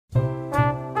We're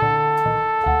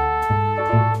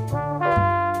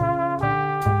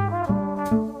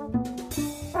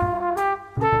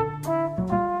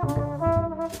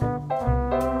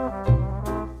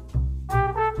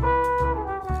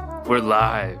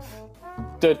live.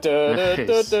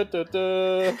 Nice.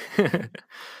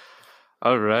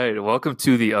 All right. Welcome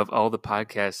to the Of All the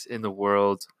Podcasts in the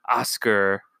World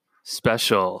Oscar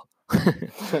special.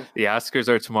 The Oscars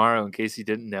are tomorrow, in case you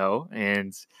didn't know.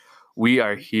 And we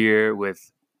are here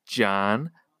with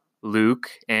John, Luke,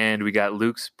 and we got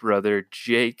Luke's brother,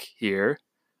 Jake, here.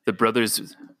 The brothers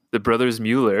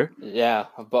Mueller. Yeah,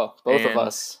 both of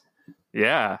us.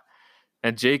 Yeah.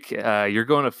 And Jake, you're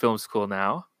going to film school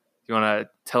now. You want to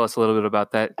tell us a little bit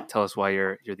about that? Tell us why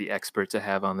you're the expert to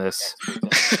have on this.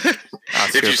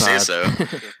 If you say so.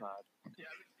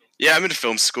 Yeah, I'm in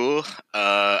film school.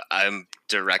 I'm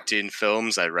directing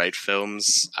films. I write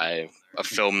films. I'm a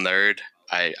film nerd.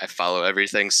 I follow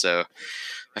everything. So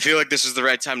I feel like this is the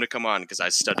right time to come on because I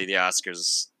study the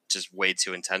Oscars just way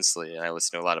too intensely. And I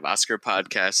listen to a lot of Oscar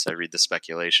podcasts. I read the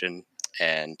speculation.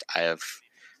 And I have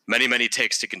many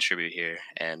takes to contribute here,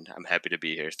 and I'm happy to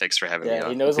be here. Thanks for having me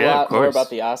on. He knows a lot more about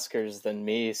the Oscars than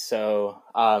me, so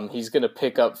he's going to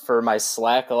pick up for my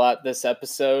slack a lot this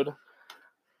episode.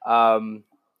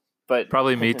 But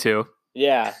probably me too.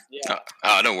 Yeah.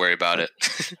 Oh, don't worry about it.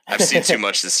 I've seen too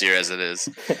much this year as it is.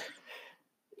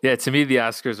 Yeah, to me, the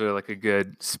Oscars are like a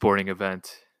good sporting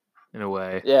event in a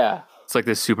way. Yeah. It's like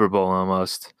the Super Bowl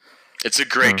almost. It's a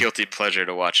great guilty pleasure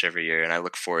to watch every year, and I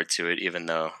look forward to it, even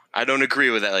though I don't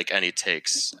agree with that, like any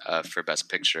takes for Best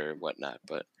Picture or whatnot,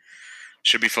 but it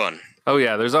should be fun. Oh,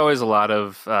 yeah. There's always a lot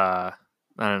of,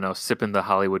 sipping the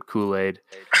Hollywood Kool-Aid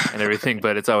and everything,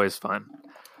 but it's always fun.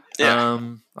 Yeah.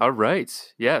 All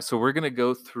right. Yeah, so we're going to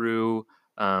go through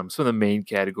some of the main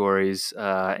categories,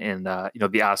 and the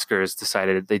Oscars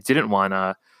decided they didn't want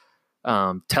to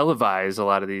televise a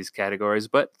lot of these categories,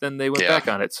 but then they went back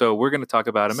on it. So we're going to talk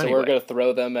about them anyway. We're going to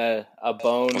throw them a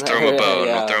bone. We'll throw them a bone.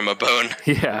 Yeah. We'll throw them a bone.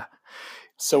 Yeah.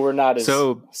 So we're not as.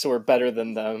 So we're better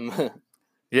than them.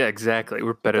 Yeah, exactly.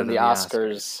 We're better than the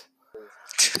Oscars.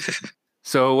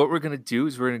 So what we're going to do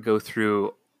is we're going to go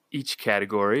through each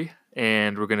category,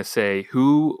 and we're going to say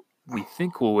who we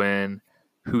think will win,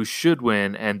 who should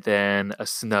win, and then a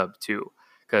snub too.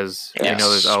 Because I know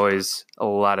there's always a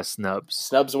lot of snubs.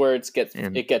 Snubs where it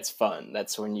gets fun.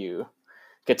 That's when you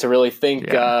get to really think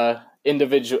as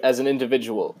an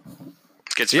individual.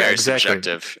 It gets very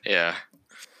subjective. Yeah.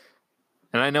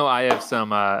 And I know I have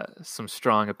some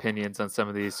strong opinions on some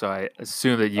of these, so I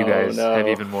assume that you guys have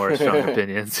even more strong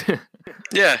opinions.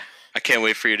 Yeah. I can't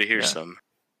wait for you to hear some.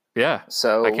 Yeah.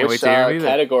 So I can't wait to hear them either.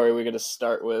 Category are we going to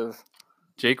start with?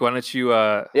 Jake, why don't you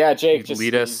Jake, just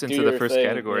lead us into the first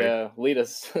category? Yeah, lead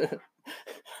us.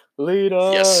 Lead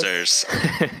us. Yes, sirs.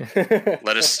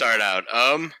 Let us start out.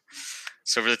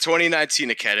 So for the 2019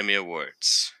 Academy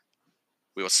Awards,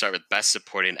 we will start with Best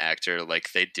Supporting Actor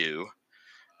like they do.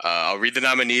 I'll read the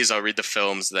nominees, I'll read the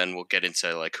films, then we'll get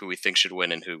into like who we think should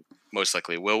win and who most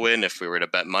likely will win if we were to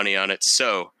bet money on it.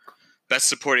 So, Best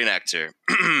Supporting Actor.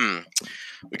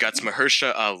 We got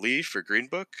Mahershala Ali for Green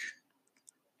Book,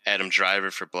 Adam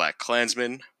Driver for Black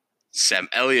Klansman, Sam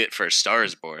Elliott for A Star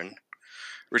Is Born,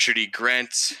 Richard E.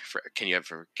 Grant for Can You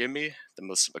Ever Forgive Me, the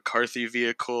Melissa McCarthy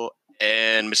Vehicle,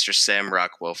 and Mr. Sam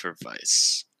Rockwell for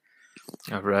Vice.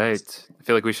 All right. I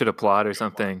feel like we should applaud or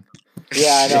something.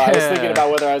 Yeah, I know. I was thinking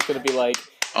about whether I was going to be like,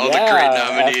 all the great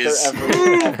nominees.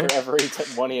 After every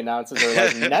one he announces, are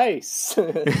like, nice. You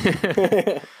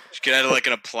could add like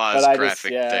an applause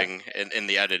graphic thing in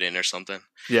the editing or something.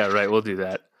 Yeah, right. We'll do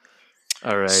that.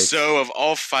 All right. So of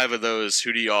all five of those,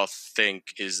 who do y'all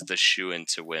think is the shoo-in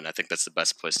to win? I think that's the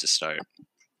best place to start.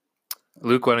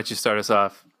 Luke, why don't you start us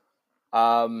off?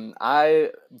 I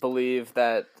believe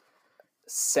that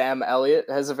Sam Elliott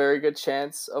has a very good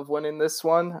chance of winning this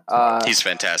one. He's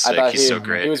fantastic. He's so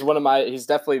great. He was he's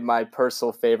definitely my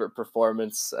personal favorite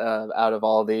performance out of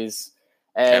all these.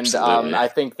 And I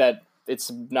think that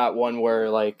it's not one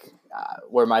where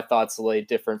where my thoughts lay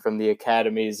different from the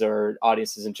academies or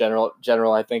audiences in general.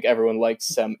 I think everyone likes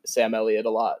Sam Elliott a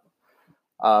lot.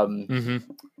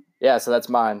 Yeah, so that's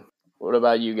mine. What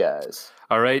about you guys?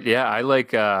 All right, yeah, I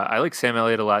like Sam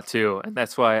Elliott a lot too, and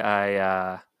that's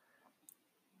why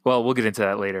we'll get into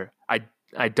that later.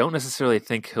 I don't necessarily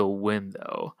think he'll win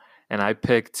though, and I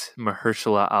picked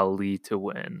Mahershala Ali to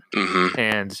win,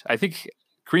 and I think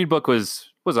Green Book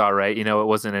was all right. It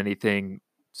wasn't anything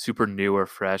super new or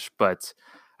fresh, but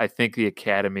I think the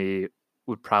Academy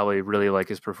would probably really like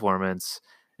his performance,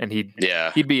 and he'd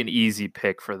be an easy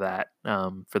pick for that,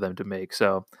 for them to make.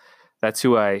 So that's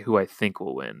who I think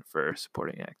will win for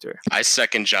supporting actor. I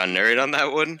second John Nerd on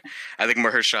that one. I think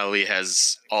Mahershala Ali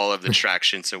has all of the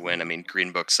traction to win. I mean,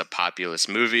 Green Book's a populist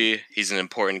movie. He's an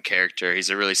important character. He's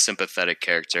a really sympathetic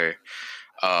character.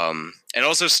 And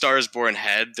also Star is Born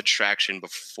had the traction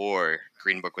before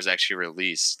Green Book was actually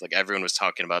released. Like, everyone was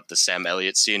talking about the Sam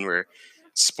Elliott scene where,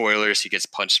 spoilers, he gets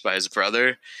punched by his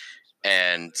brother.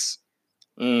 And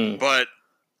but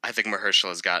I think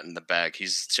Mahershala's gotten the bag.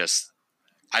 He's just,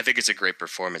 I think it's a great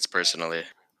performance personally.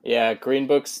 Yeah, Green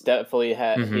Book's definitely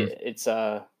it's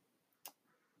a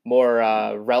more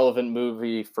relevant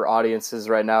movie for audiences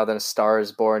right now than A Star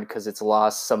is Born because it's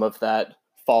lost some of that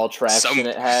fall traction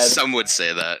it had. Some would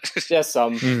say that. Yeah,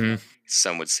 some.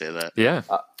 Some would say that. Yeah.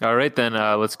 All right, then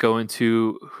let's go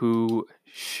into who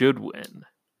should win.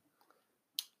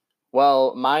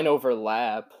 Well, mine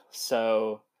overlap,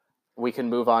 so we can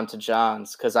move on to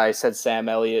John's because I said Sam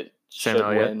Elliott should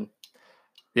win.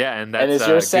 Yeah, and that's is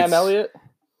yours Sam Elliott?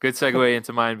 Good segue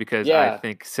into mine because I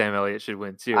think Sam Elliott should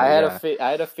win too. I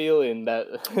had a feeling that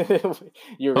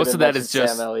you were going to mention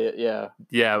Sam Elliott.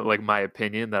 Yeah, like my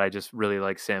opinion that I just really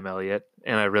like Sam Elliott,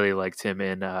 and I really liked him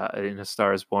in A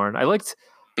Star Is Born. I liked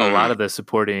a lot of the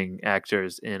supporting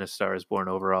actors in A Star Is Born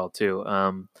overall too.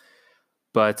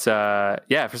 But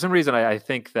for some reason I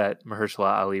think that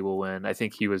Mahershala Ali will win. I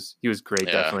think he was great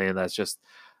definitely, and that's just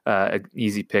an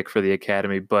easy pick for the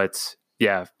Academy. But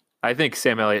yeah, I think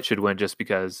Sam Elliott should win just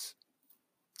because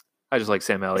I just like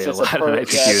Sam Elliott a lot, and I think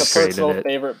he was great in it. It's a personal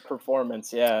favorite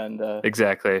performance, and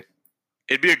exactly.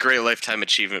 It'd be a great Lifetime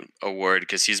Achievement Award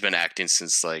because he's been acting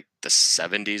since like the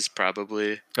 70s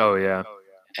probably. Oh yeah.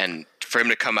 And for him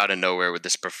to come out of nowhere with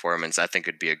this performance, I think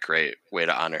it'd be a great way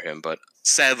to honor him. But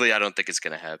sadly, I don't think it's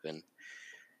going to happen.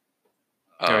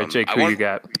 All right, Jake, who you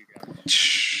got?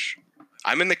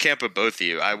 I'm in the camp of both of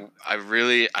you. I'm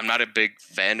not a big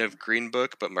fan of Green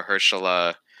Book, but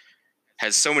Mahershala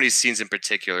has so many scenes in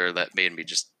particular that made me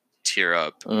just tear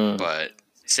up. But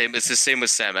it's the same with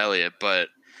Sam Elliott. But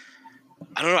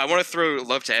I don't know. I want to throw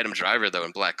love to Adam Driver though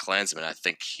in Black Klansman. I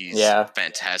think he's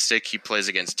fantastic. He plays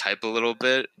against type a little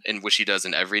bit, in which he does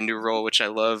in every new role, which I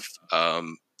love.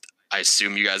 I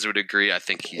assume you guys would agree. I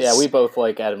think he's we both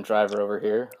like Adam Driver over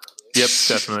here. Yep,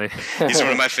 definitely. He's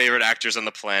one of my favorite actors on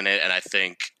the planet, and I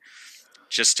think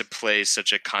just to play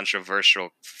such a controversial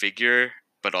figure,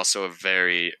 but also a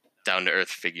very down-to-earth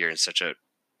figure in such a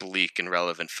bleak and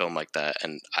relevant film like that.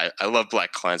 And I love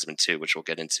Black Klansman too, which we'll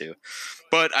get into.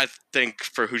 But I think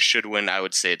for who should win, I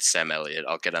would say it's Sam Elliott.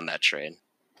 I'll get on that train.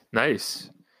 Nice.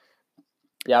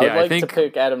 Yeah, I would like to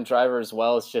pick Adam Driver as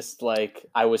well. It's just like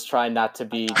I was trying not to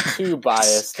be too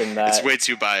biased in that. It's way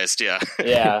too biased, yeah.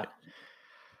 Yeah.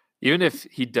 Even if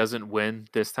he doesn't win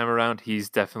this time around, he's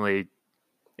definitely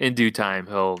in due time.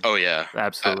 He'll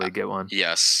absolutely get one.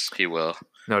 Yes, he will.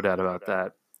 No doubt about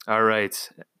that. All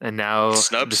right, and now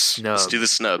Snubs. Let's do the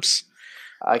Snubs.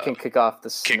 I can kick off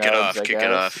the Snubs. Kick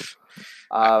it off.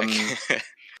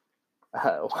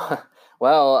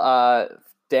 Well,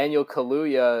 Daniel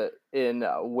Kaluuya in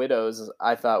Widows,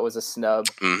 I thought was a snub.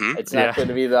 It's not going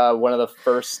to be one of the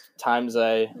first times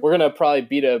we're going to probably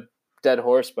beat a dead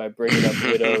horse by bringing up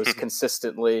Widows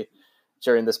consistently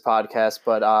during this podcast,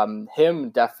 but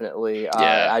him definitely.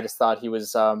 I just thought he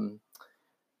was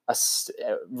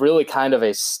really kind of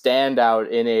a standout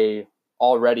in a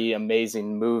already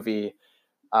amazing movie,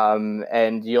 and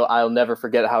I'll never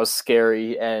forget how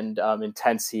scary and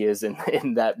intense he is in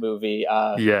that movie.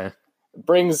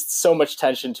 Brings so much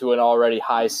tension to an already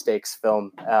high stakes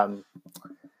film. I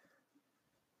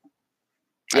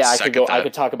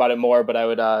could talk about it more, but I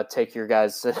would take your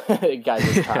guys'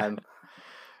 time.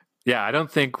 Yeah, I don't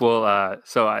think we'll.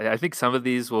 So I think some of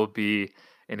these will be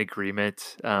in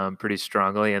agreement pretty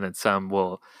strongly, and then some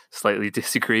will slightly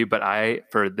disagree. But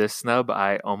for this snub,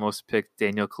 I almost picked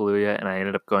Daniel Kaluuya, and I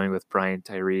ended up going with Brian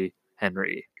Tyree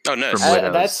Henry. Oh, nice.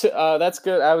 That's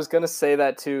good. I was gonna say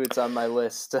that too. It's on my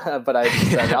list, but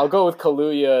I'll go with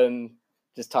Kaluuya and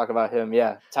just talk about him.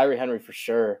 Yeah, Tyree Henry for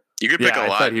sure. You could pick a lot.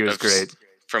 I thought he was great.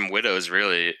 From Widows,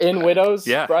 really. In Widows,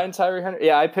 Brian Tyree Henry.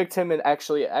 Yeah, I picked him, and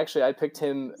actually, I picked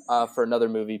him for another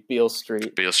movie, Beale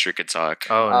Street. Beale Street could talk.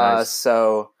 Oh, nice.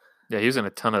 So yeah, he was in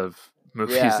a ton of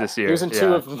movies this year. He was in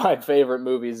two of my favorite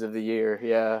movies of the year.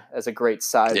 Yeah, as a great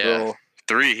side role.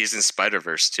 3. He's in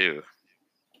Spider-Verse too.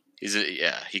 He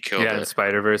killed it. Yeah, in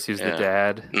Spider-Verse, he's the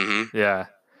dad. Mm-hmm. Yeah.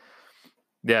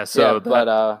 So,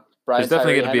 Brian there's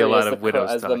definitely going to be a lot of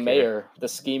Widows as the mayor, the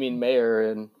scheming mayor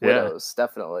in Widows,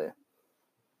 definitely.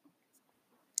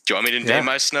 Do you want me to name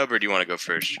my snub, or do you want to go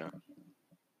first, John?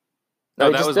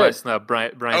 No, that was my snub.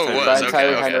 Brian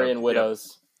Tyree Henry in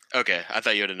Widows. Okay, I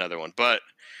thought you had another one, but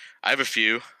I have a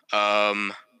few.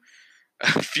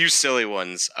 A few silly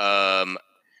ones.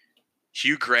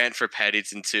 Hugh Grant for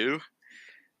Paddington 2,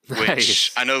 which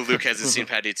Nice. I know Luke hasn't seen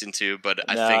Paddington 2, but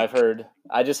I No, think I've heard.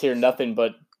 I just hear nothing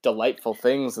but delightful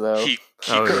things, though. he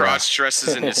Oh, yeah. cross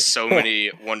dresses into so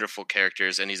many wonderful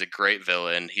characters, and he's a great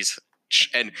villain.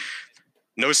 And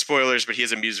no spoilers, but he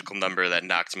has a musical number that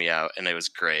knocked me out, and it was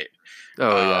great.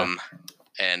 Oh, yeah.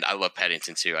 And I love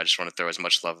Paddington 2. I just want to throw as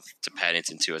much love to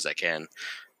Paddington 2 as I can.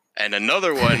 And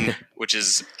another one, which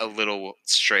is a little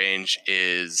strange,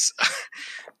 is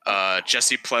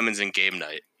Jesse Plemons in Game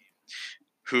Night,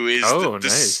 who is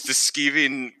the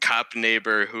skeeving cop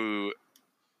neighbor who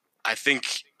I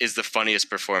think is the funniest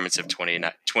performance of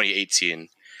 2018.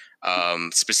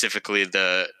 Specifically,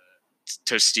 the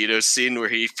Tostitos scene where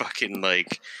he fucking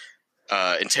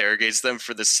interrogates them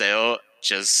for the sale.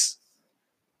 Just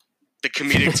the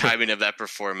comedic timing of that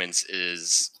performance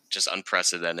is just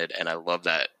unprecedented, and I love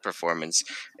that performance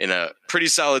in a pretty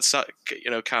solid,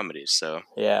 comedy. So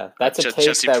yeah, that's a take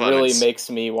Jesse that Plemons really makes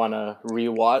me want to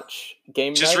rewatch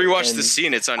Game Night. Just rewatch the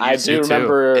scene; it's on YouTube. I do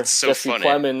remember it's so Jesse funny.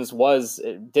 Plemons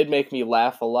it did make me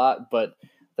laugh a lot, but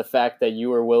the fact that you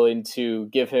were willing to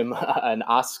give him an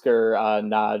Oscar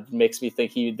nod makes me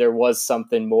think there was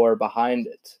something more behind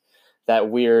it. That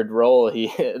weird role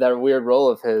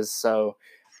of his. So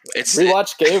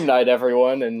rewatch Game Night,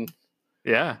 everyone, and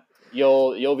yeah,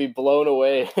 you'll be blown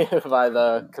away by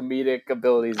the comedic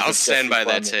abilities. I'll stand by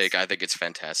that take. I think it's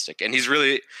fantastic, and he's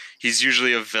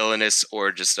usually a villainous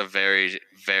or just a very,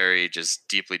 very just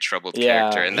deeply troubled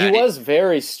character. And he was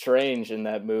very strange in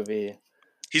that movie.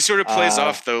 He sort of plays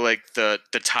off though like the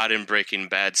Todd in Breaking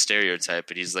Bad stereotype,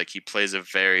 but he plays a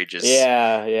very just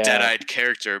dead-eyed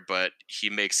character, but he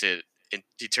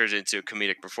turns it into a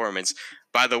comedic performance.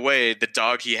 By the way, the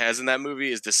dog he has in that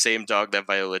movie is the same dog that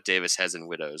Viola Davis has in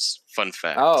Widows. Fun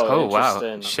fact. Oh wow!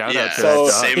 Shout out to that dog.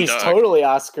 So he's totally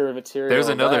Oscar material. There's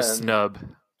another snub.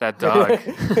 That dog.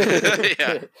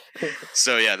 Yeah.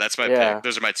 So yeah, that's my pick.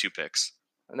 Those are my two picks.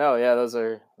 No, yeah, those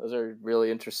are really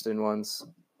interesting ones.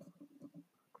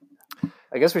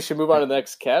 I guess we should move on to the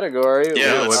next category.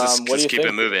 Yeah, let's keep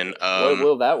it moving. What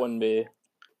will that one be?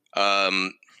 But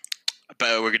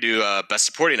we're gonna do best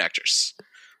supporting actors.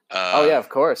 Of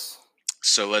course.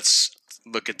 So let's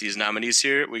look at these nominees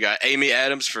here. We got Amy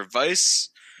Adams for Vice,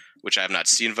 which I have not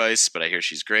seen Vice, but I hear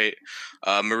she's great.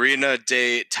 Marina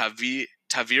de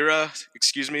Tavira,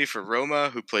 for Roma,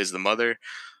 who plays the mother.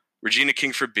 Regina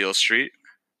King for Beale Street.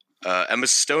 Emma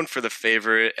Stone for The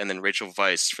Favorite, and then Rachel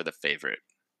Weisz for The Favorite.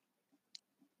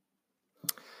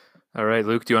 All right,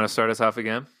 Luke, do you want to start us off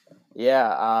again?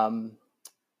 Yeah,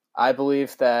 I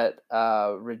believe that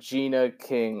Regina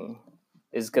King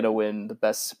is going to win the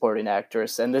Best Supporting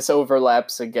Actress. And this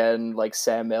overlaps again, like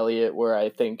Sam Elliott, where I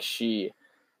think she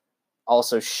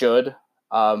also should,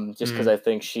 just because I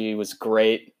think she was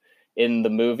great in the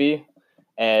movie.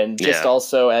 And just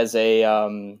also as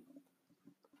a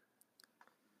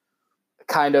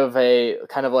kind of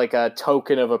like a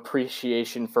token of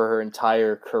appreciation for her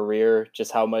entire career,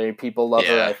 just how many people love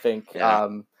her, I think.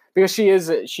 Because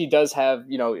she does have,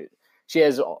 she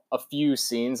has a few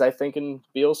scenes, I think, in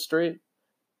Beale Street,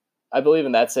 I believe,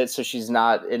 and that's it. So she's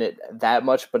not in it that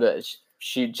much, but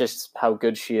she just how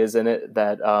good she is in it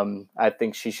that I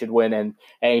think she should win,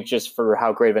 and just for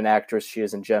how great of an actress she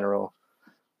is in general.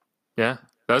 Yeah,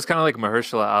 that was kind of like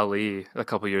Mahershala Ali a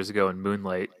couple years ago in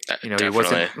Moonlight. He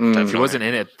wasn't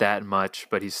in it that much,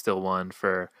 but he still won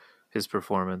for his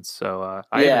performance. So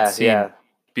I haven't seen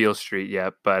Beale Street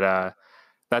yet, but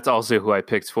that's also who I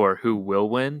picked for who will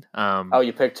win.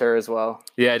 You picked her as well?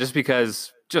 Yeah,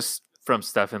 just from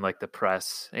stuff in like the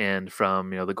press and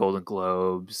from the Golden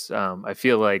Globes, I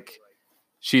feel like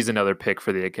she's another pick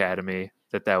for the Academy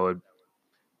that would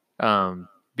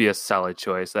be a solid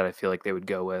choice that I feel like they would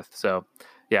go with. So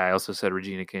yeah, I also said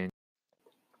Regina King.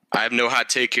 I have no hot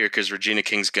take here because Regina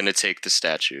King's going to take the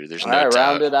statue. There's no doubt.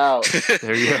 Round it out.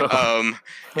 There you go.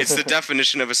 It's the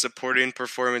definition of a supporting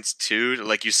performance too.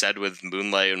 Like you said with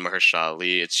Moonlight and Mahershala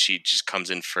Ali, she just comes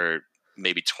in for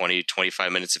maybe 20,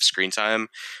 25 minutes of screen time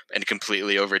and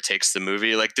completely overtakes the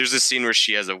movie. Like there's a scene where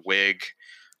she has a wig.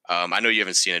 I know you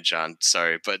haven't seen it, John.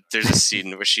 Sorry, but there's a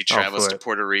scene where she travels to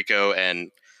Puerto Rico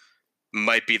and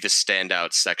might be the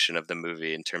standout section of the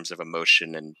movie in terms of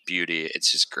emotion and beauty. It's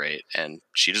just great, and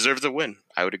she deserves the win.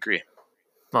 I would agree.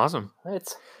 Awesome.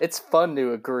 It's fun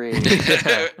to agree.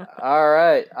 All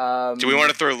right. Do we want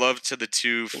to throw love to the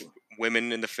two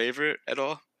women in The Favorite at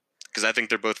all? Because I think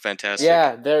they're both fantastic.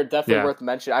 Yeah, they're definitely worth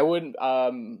mentioning. I wouldn't.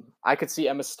 I could see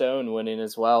Emma Stone winning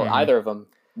as well. Mm-hmm. Either of them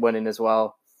winning as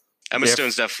well. Emma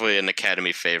Stone's definitely an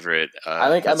Academy favorite. I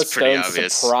think Emma Stone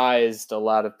surprised a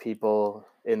lot of people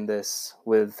in this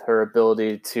with her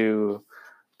ability to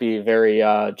be very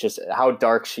just how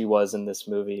dark she was in this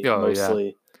movie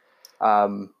mostly. Yeah.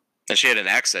 And she had an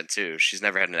accent too. She's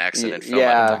never had an accent in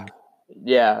film.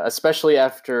 Yeah, especially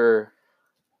after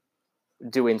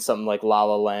doing something like La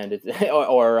La Land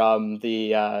or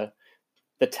the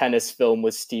tennis film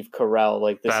with Steve Carell.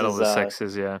 Like this Battle is of the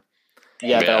Sexes, yeah.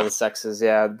 Battle of the Sexes,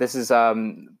 yeah. This is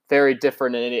very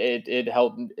different, and it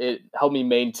helped me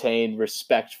maintain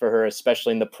respect for her,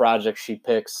 especially in the project she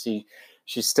picks.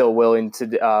 She's still willing to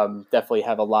definitely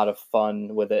have a lot of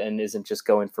fun with it, and isn't just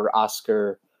going for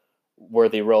Oscar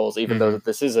worthy roles, even though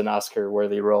this is an Oscar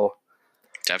worthy role.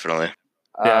 Definitely.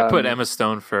 Yeah, I put Emma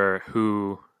Stone for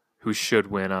who should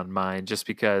win on mine, just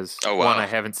because one, I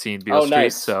haven't seen Beale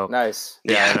Street, so nice.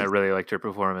 Yeah, and I really liked her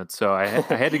performance, so I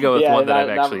had to go with one that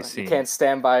I've actually seen. You can't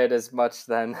stand by it as much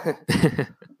then.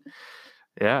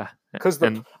 Yeah, because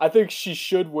I think she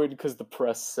should win because the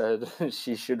press said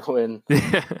she should win.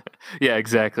 Yeah,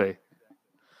 exactly.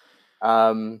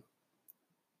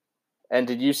 And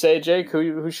did you say, Jake,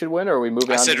 who should win, or are we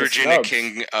moving on? I said to Regina Snubs?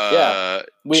 King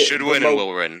should win and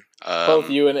will win. Both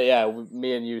you and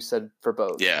me and you said for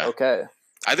both. Yeah. Okay.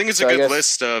 I think it's a good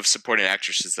list of supporting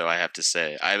actresses, though. I have to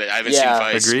say, I haven't seen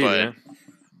Vice, but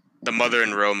the mother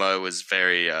in Roma was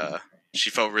very. She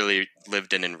felt really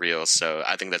lived in and real, so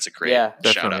I think that's a great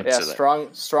shout out. Yeah,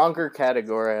 stronger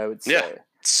category, I would say. Yeah.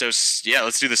 So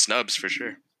let's do the snubs for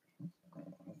sure.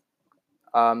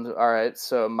 All right.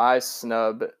 So my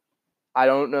snub, I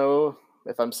don't know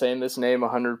if I'm saying this name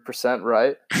 100%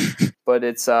 right, but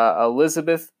it's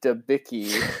Elizabeth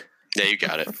Debicki. Yeah, you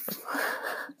got it.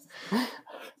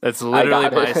 That's literally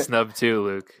my snub too,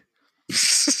 Luke.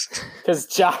 Because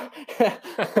John,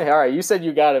 all right, you said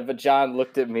you got it, but John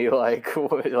looked at me like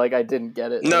I didn't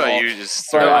get it. No, you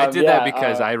just. No, I did that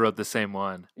because I wrote the same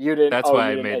one. You didn't. That's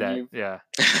why I made that. Yeah.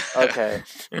 Okay.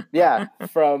 Yeah,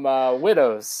 from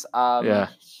Widows.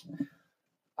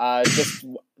 Just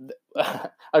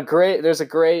there's a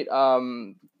great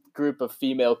group of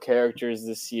female characters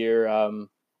this year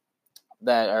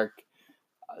that are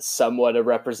somewhat a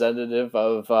representative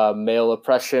of male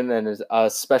oppression, and is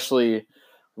especially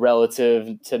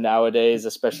relative to nowadays,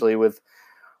 especially with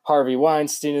Harvey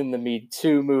Weinstein and the Me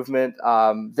Too movement.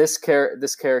 This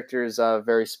character is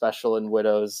very special in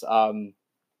Widows,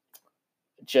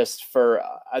 just for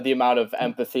the amount of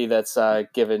empathy that's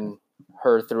given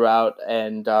her throughout,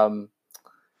 and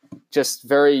just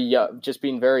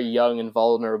being very young and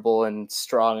vulnerable and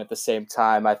strong at the same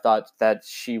time. I thought that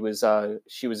she was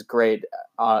great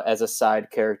as a side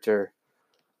character.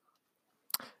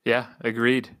 Yeah,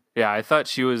 agreed. Yeah, I thought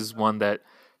she was one that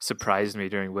surprised me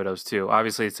during Widows too.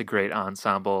 Obviously, it's a great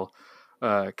ensemble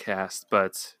cast,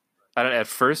 but at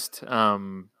first,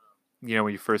 when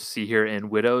you first see her in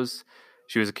Widows,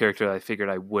 she was a character that I figured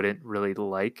I wouldn't really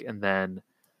like, and then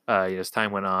as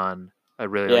time went on, I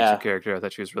really liked her character. I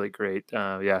thought she was really great.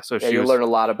 So you learn a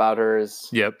lot about her as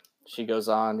yep. she goes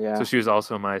on. Yeah. So she was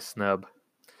also my snub.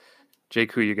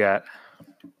 Jake, who you got?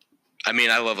 I mean,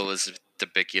 I love Elizabeth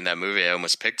Debicki in that movie. I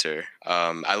almost picked her.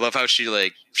 I love how she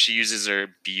uses her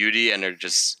beauty and her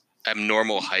just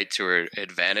abnormal height to her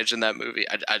advantage in that movie.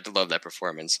 I love that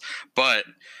performance. But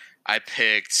I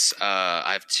picked.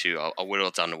 I have two. I'll whittle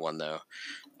it down to one though.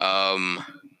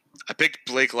 I picked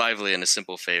Blake Lively in A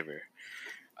Simple Favor.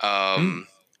 I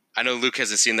know Luke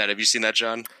hasn't seen that. Have you seen that,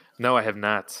 John? No, I have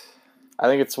not. I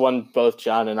think it's one both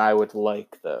John and I would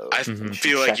like, though. I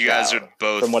feel like you guys would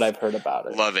both, from what I've heard about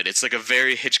it, love it. It's like a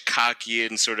very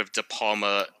Hitchcockian sort of De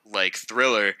Palma like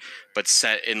thriller, but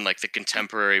set in like the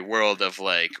contemporary world of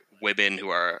like women who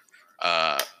are,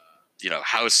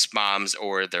 house moms,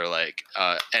 or they're like,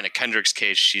 in a Kendrick's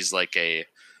case, she's like a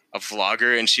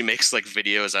vlogger, and she makes like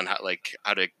videos on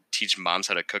how to teach moms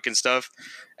how to cook and stuff.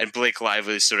 And Blake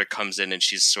Lively sort of comes in, and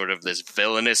she's sort of this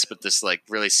villainous but this like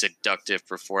really seductive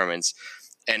performance,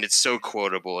 and it's so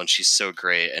quotable, and she's so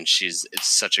great, and it's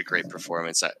such a great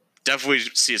performance. I definitely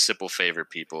see A Simple Favor,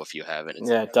 people, if you haven't.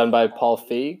 Done by Paul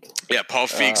Feig. Yeah, Paul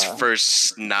Feig's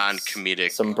first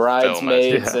non-comedic some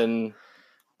Bridesmaids and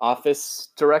Office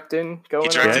directing going on.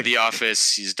 He directed The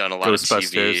Office. He's done a lot of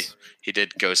TV. He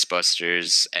did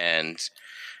Ghostbusters, and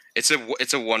it's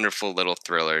a wonderful little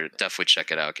thriller. Definitely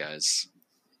check it out, guys.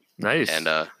 Nice.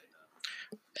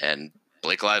 And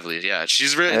Blake Lively,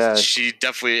 she's really she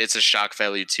definitely, it's a shock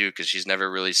value too, because she's never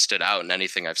really stood out in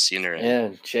anything I've seen her in. Yeah,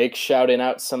 Jake shouting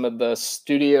out some of the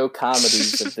studio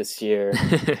comedies of this year.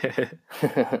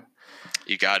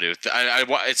 You got to.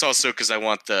 It's also because I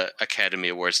want the Academy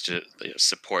Awards to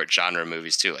support genre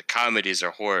movies too, like comedies or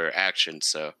horror, action.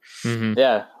 So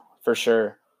yeah, for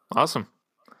sure. Awesome.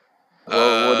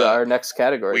 What would our next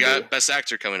category be? We got be? Best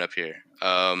Actor coming up here.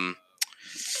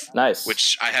 Nice.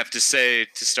 Which I have to say,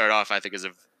 to start off, I think is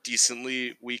a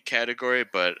decently weak category,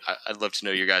 but I'd love to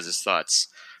know your guys' thoughts.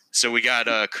 So we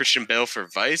got Christian Bale for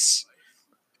Vice,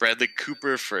 Bradley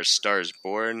Cooper for A Star is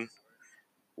Born,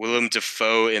 Willem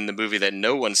Dafoe in the movie that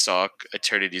no one saw,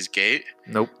 Eternity's Gate.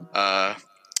 Nope.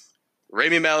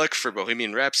 Rami Malek for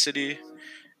Bohemian Rhapsody,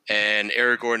 and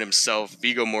Aragorn himself,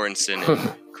 Viggo Mortensen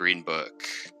in Green Book.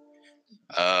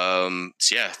 So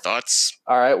yeah, thoughts?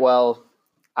 All right, well,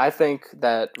 I think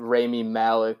that Rami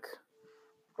Malek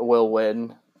will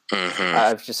win. Mm-hmm.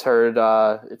 I've just heard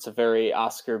it's a very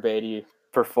Oscar baity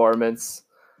performance.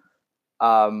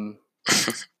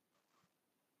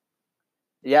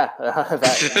 Yeah,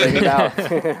 that Rami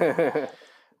Malek.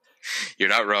 You're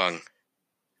not wrong.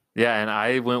 Yeah, and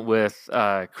I went with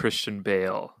Christian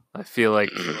Bale. I feel like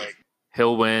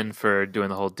he'll win for doing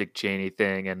the whole Dick Cheney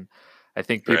thing, and I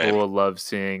think people will love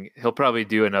seeing. He'll probably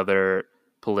do another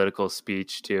political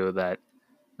speech too that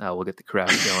will get the crowd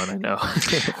going. I know.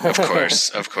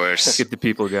 Of course. Get the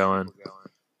people going.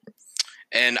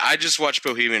 And I just watched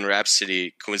Bohemian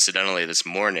Rhapsody coincidentally this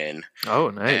morning. Oh,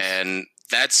 nice! And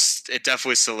it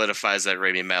definitely solidifies that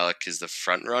Rami Malek is the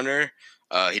front runner.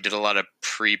 He did a lot of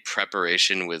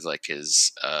pre-preparation with like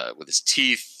his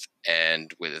teeth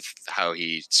and with how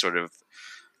he sort of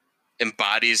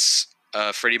embodies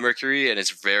Freddie Mercury, and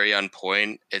it's very on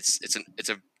point. It's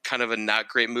a kind of a not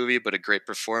great movie, but a great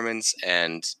performance,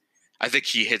 and I think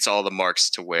he hits all the marks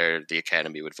to where the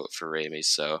Academy would vote for Rami.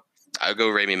 So I'll go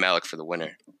Rami Malek for the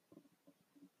winner.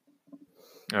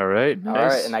 All right, nice. All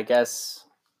right, and I guess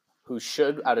who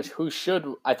should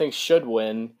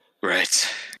win? Right.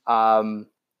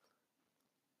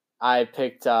 I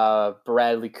picked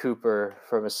Bradley Cooper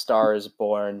from A Star is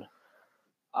Born.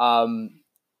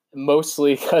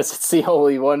 Mostly because it's the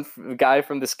only one guy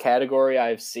from this category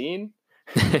I've seen,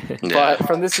 but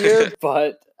from this year.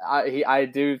 But I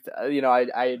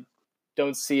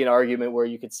don't see an argument where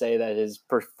you could say that his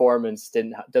performance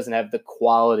doesn't have the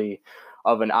quality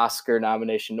of an Oscar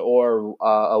nomination or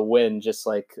a win. Just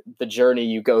like the journey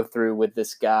you go through with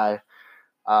this guy.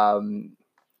 Everyone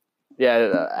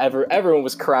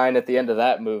was crying at the end of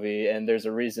that movie, and there's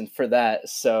a reason for that.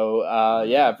 So,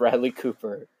 Bradley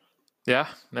Cooper. Yeah,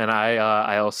 and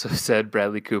I also said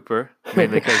Bradley Cooper,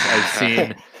 mainly because I've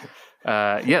seen.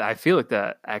 I feel like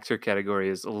the actor category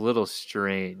is a little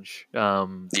strange.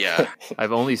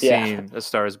 I've only seen A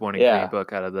Star is Born and Green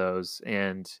Book out of those,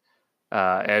 and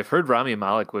I've heard Rami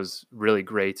Malek was really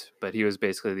great, but he was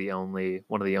basically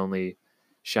one of the only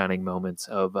shining moments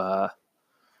of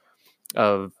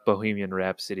Bohemian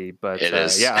Rhapsody. But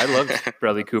I loved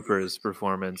Bradley Cooper's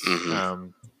performance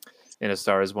in A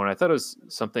Star is Born. I thought it was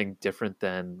something different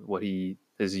than what he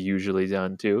has usually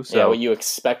done too. So what you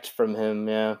expect from him.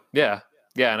 Yeah,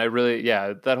 and I really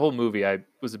that whole movie I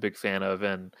was a big fan of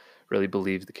and really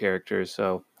believed the characters.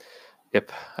 So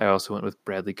yep, I also went with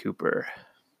Bradley Cooper.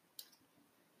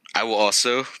 I will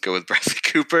also go with Bradley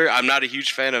Cooper. I'm not a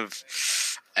huge fan of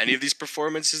any of these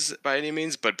performances by any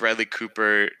means, but Bradley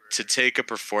Cooper, to take a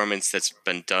performance that's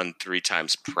been done 3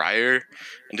 times prior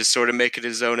and to sort of make it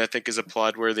his own, I think is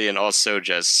applaud worthy. And also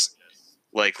just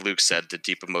like Luke said, the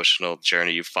deep emotional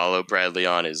journey you follow Bradley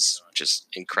on is just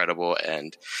incredible.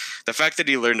 And the fact that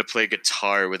he learned to play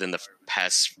guitar within the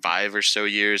past 5 or so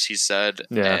years, he said,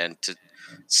 and to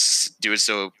do it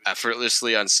so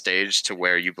effortlessly on stage to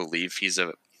where you believe he's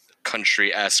a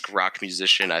country-esque rock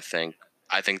musician, I think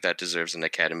that deserves an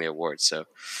Academy Award. So,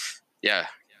 yeah,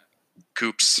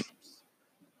 Coops.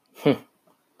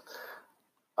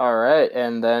 All right,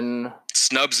 and then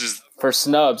Snubs is for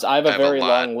Snubs. I have a very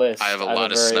long list. I have a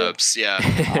lot of Snubs. Yeah.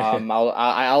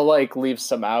 I'll like leave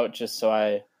some out just so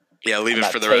leave it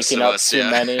for the rest of us. Too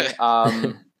many.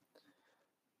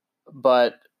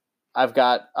 But I've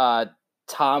got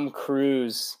Tom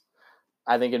Cruise.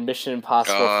 I think in Mission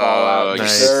Impossible Fallout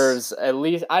deserves at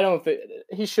least. I don't think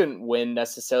he shouldn't win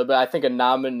necessarily, but I think a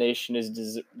nomination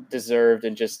is deserved,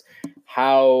 and just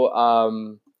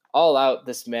how all out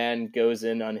this man goes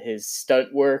in on his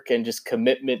stunt work and just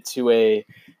commitment to a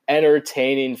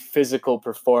entertaining physical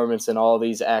performance in all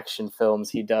these action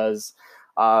films he does.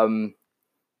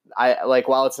 I like,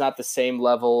 while it's not the same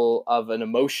level of an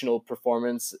emotional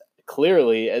performance,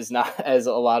 clearly as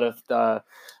a lot of the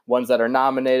ones that are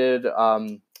nominated,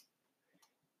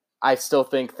 I still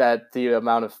think that the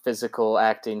amount of physical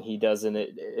acting he does in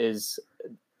it is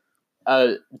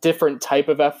a different type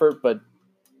of effort, but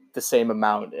the same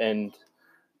amount, and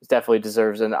definitely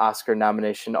deserves an Oscar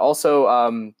nomination. Also,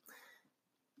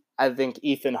 I think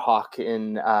Ethan Hawke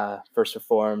in First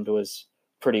Reformed was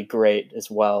pretty great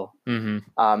as well,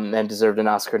 and deserved an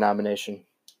Oscar nomination.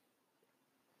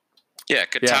 Yeah,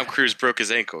 Tom Cruise broke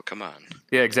his ankle. Come on.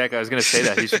 Yeah, exactly. I was going to say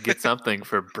that. He should get something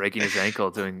for breaking his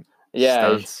ankle doing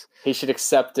stunts. He should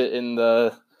accept it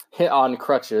on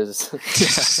crutches.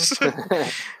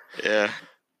 Yeah.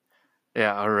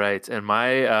 Yeah, all right. And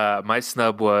my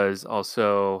snub was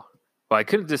also... Well, I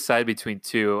couldn't decide between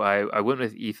two. I went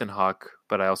with Ethan Hawke,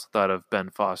 but I also thought of Ben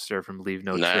Foster from Leave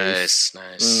No Trace.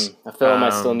 Nice. A film I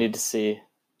still need to see.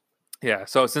 Yeah,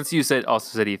 so since you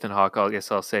also said Ethan Hawke, I guess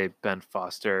I'll say Ben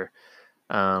Foster.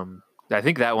 I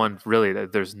think that one really,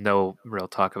 there's no real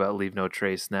talk about Leave No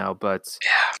Trace now, but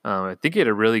I think he had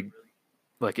a really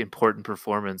important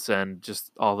performance, and just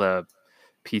all the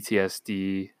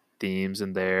PTSD themes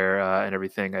in there and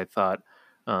everything. I thought,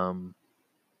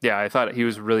 I thought he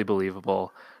was really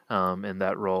believable in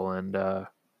that role, and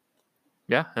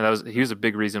and he was a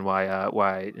big reason why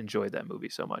I enjoyed that movie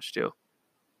so much too.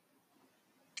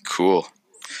 Cool.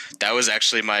 That was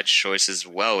actually my choice as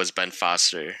well, was Ben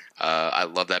Foster. I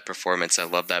love that performance. I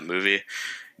love that movie.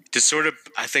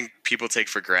 I think people take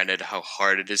for granted how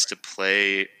hard it is to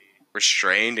play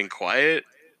restrained and quiet.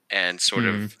 And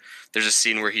there's a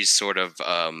scene where he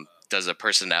does a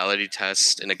personality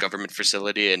test in a government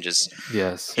facility and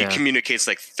he communicates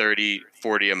 30,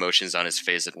 40 emotions on his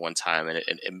face at one time. And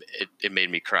it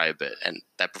made me cry a bit. And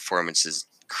that performance is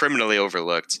criminally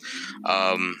overlooked.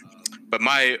 But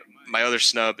my other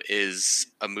snub is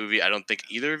a movie I don't think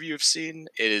either of you have seen.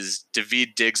 It is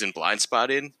Daveed Diggs and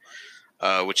Blindspotting,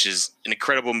 which is an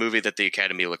incredible movie that the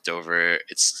Academy looked over.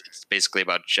 It's basically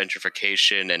about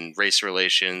gentrification and race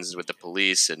relations with the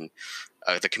police and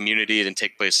the community. It didn't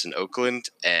take place in Oakland.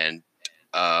 And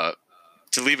to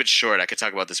leave it short, I could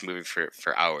talk about this movie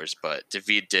for hours, but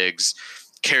Daveed Diggs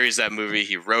carries that movie.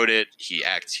 He wrote it.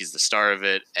 He's the star of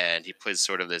it, and he plays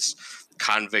sort of this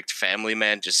convict family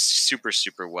man just super,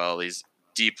 super well. He's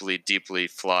deeply, deeply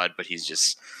flawed, but he's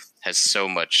just has so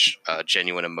much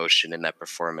genuine emotion in that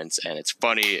performance. And it's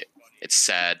funny, it's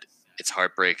sad, it's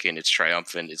heartbreaking, it's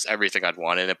triumphant. It's everything I'd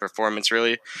want in a performance,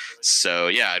 really. So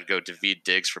yeah, I'd go Daveed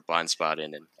Diggs for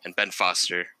Blindspotting and Ben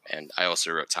Foster. And I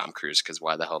also wrote Tom Cruise because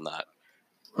why the hell not?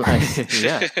 Nice.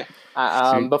 Yeah.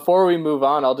 Before we move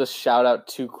on, I'll just shout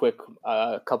out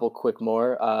a couple quick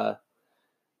more.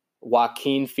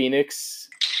 Joaquin Phoenix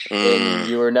in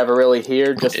You Were Never Really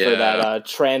Here, just for that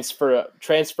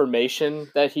transformation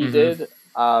that he did,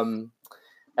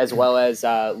 as well as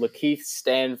Lakeith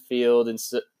Stanfield and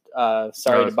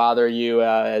Sorry to Bother You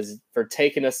for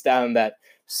taking us down that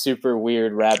super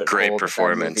weird rabbit hole. Great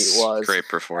performance. Great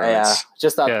performance. Yeah,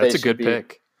 just thought that's a good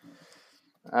pick.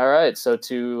 All right, so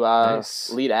to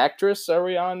lead actress, are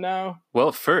we on now?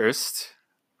 Well, first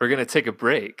we're gonna take a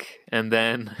break, and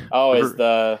then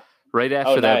right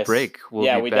after that break, we'll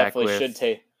be back definitely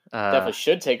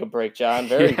should take a break, John.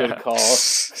 Very good call.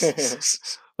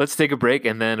 Let's take a break,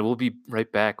 and then we'll be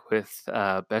right back with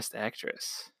Best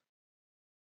Actress.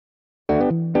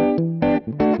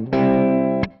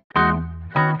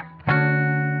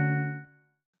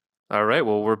 All right,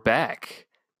 well, we're back,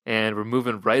 and we're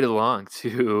moving right along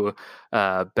to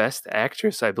Best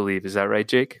Actress, I believe. Is that right,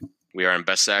 Jake? We are in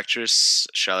Best Actress.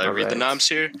 Shall I read the noms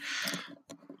here?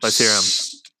 Let's hear them.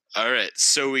 All right,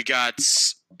 so we got,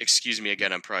 excuse me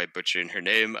again, I'm probably butchering her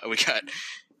name. We got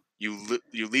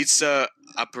Yulitsa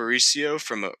Aparicio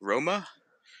from Roma.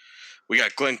 We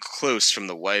got Glenn Close from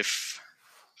The Wife.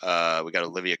 We got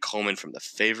Olivia Colman from The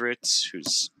Favourite,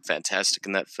 who's fantastic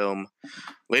in that film.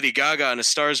 Lady Gaga in A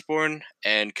Star Is Born,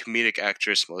 and comedic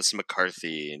actress Melissa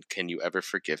McCarthy in Can You Ever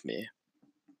Forgive Me?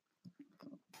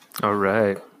 All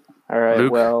right.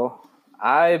 Luke? Well,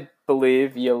 I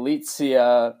believe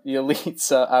Yulitsa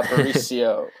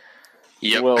Aparicio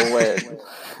will win.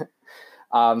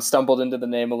 Stumbled into the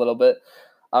name a little bit.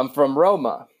 From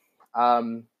Roma.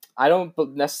 I don't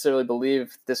necessarily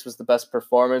believe this was the best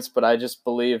performance, but I just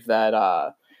believe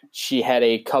that she had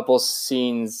a couple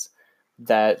scenes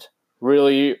that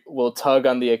really will tug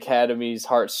on the Academy's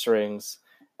heartstrings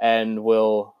and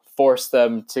will force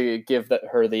them to give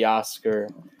her the Oscar.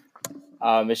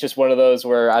 It's just one of those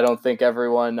where I don't think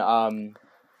everyone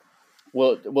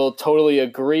will totally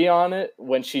agree on it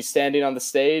when she's standing on the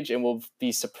stage, and will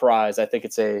be surprised. I think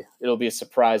it'll be a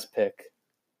surprise pick.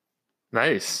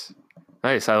 Nice.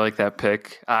 I like that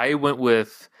pick. I went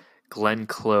with Glenn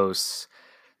Close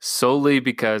solely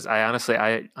because I honestly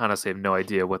have no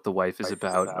idea what The Wife is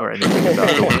about or anything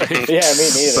about The Wife. Yeah, me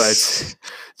neither. But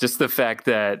just the fact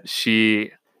that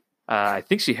she, I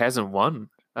think she hasn't won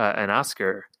an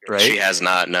Oscar, right? She has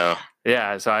not, no.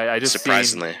 Yeah, so I just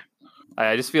surprisingly.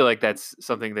 I just feel like that's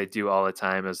something they do all the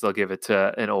time, is they'll give it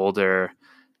to an older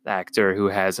actor who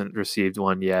hasn't received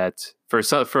one yet for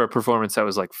a performance that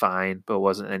was like fine, but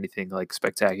wasn't anything like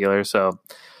spectacular. So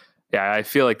yeah, I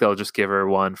feel like they'll just give her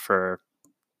one for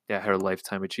her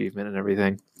lifetime achievement and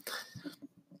everything.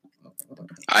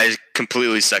 I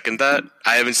completely second that.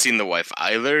 I haven't seen The Wife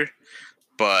either,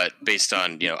 but based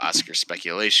on Oscar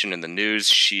speculation in the news,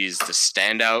 she's the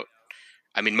standout.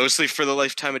 I mean, mostly for the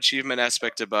lifetime achievement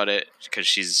aspect about it, because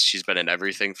she's been in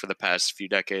everything for the past few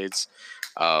decades.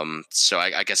 So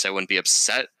I guess I wouldn't be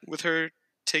upset with her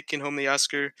taking home the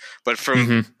Oscar. But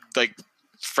from like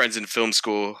friends in film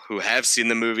school who have seen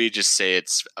the movie, just say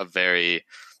it's a very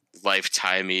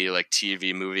lifetimey like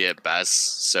TV movie at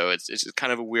best. So it's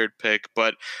kind of a weird pick.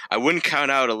 But I wouldn't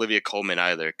count out Olivia Colman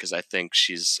either, because I think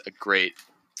she's a great,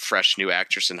 fresh new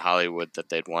actress in Hollywood that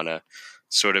they'd want to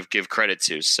sort of give credit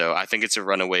to. So I think it's a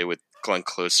runaway with Glenn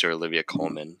Close or Olivia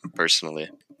Colman, personally.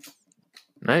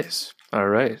 Nice. All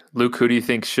right. Luke, who do you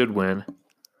think should win?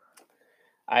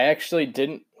 I actually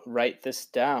didn't write this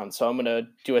down, so I'm going to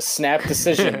do a snap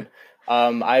decision.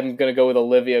 I'm going to go with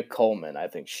Olivia Colman. I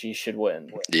think she should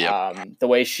win. Yep. The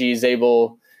way she's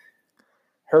able...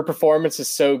 Her performance is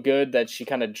so good that she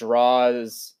kind of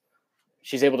draws...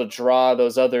 She's able to draw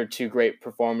those other two great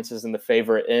performances in The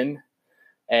Favorite in,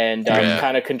 and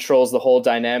kind of controls the whole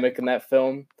dynamic in that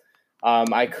film.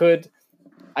 I could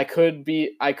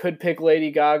pick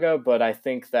Lady Gaga, but I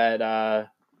think that I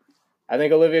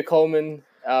think Olivia Colman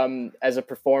as a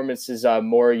performance is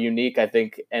more unique. I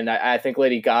think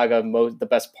Lady Gaga, the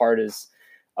best part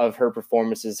of her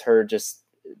performance is her just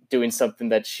doing something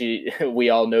that we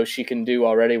all know she can do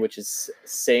already, which is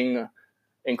sing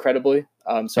incredibly.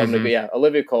 So I'm gonna go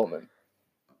Olivia Colman.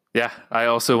 Yeah, I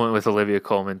also went with Olivia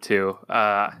Colman too.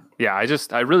 I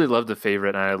really loved The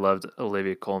Favorite, and I loved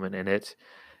Olivia Colman in it.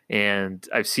 And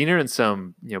I've seen her in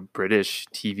some British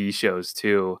TV shows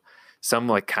too, some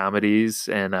like comedies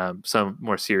and some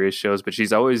more serious shows. But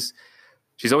she's always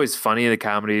funny in the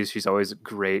comedies. She's always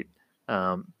great,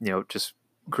 just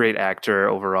great actor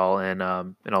overall, and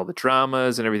all the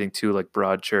dramas and everything too, like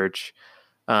Broadchurch.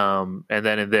 And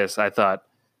then in this, I thought.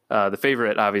 The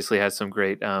Favorite obviously has some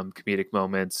great comedic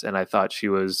moments, and I thought she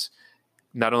was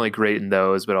not only great in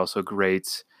those, but also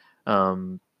great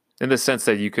in the sense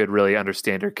that you could really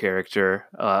understand her character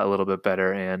a little bit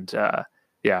better. And I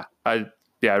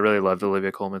really loved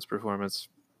Olivia Colman's performance.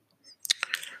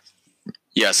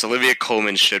 Yes, Olivia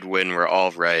Colman should win. We're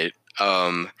all right.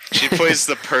 She plays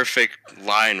the perfect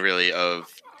line, really, of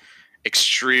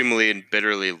extremely and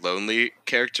bitterly lonely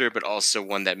character, but also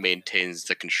one that maintains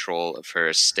the control of her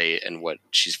estate and what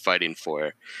she's fighting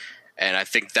for. And I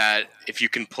think that if you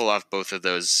can pull off both of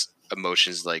those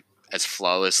emotions like as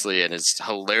flawlessly and as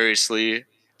hilariously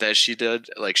that she did,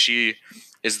 like she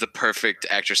is the perfect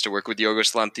actress to work with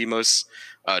Yorgos Lanthimos,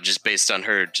 just based on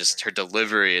her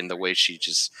delivery and the way she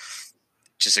just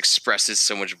expresses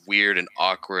so much weird and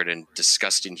awkward and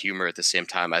disgusting humor at the same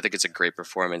time. I think it's a great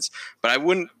performance, but I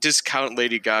wouldn't discount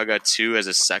Lady Gaga too as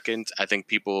a second. I think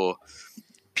people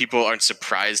aren't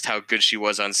surprised how good she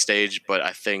was on stage, but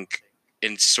I think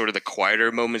in sort of the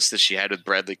quieter moments that she had with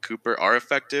Bradley Cooper are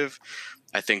effective.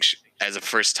 I think as a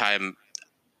first time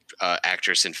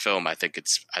actress in film, I think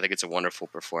it's a wonderful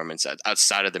performance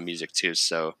outside of the music too.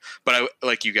 So, but I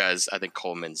like you guys. I think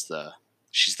Coleman's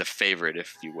she's the favorite,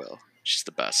 if you will. She's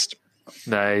the best.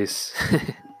 Nice.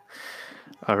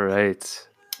 All right.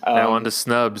 Now on to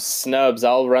Snubs. Snubs.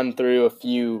 I'll run through a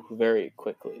few very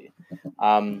quickly.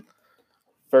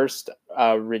 First,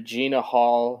 Regina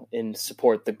Hall in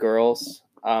Support the Girls.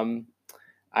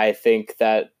 I think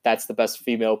that's the best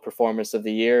female performance of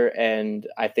the year, and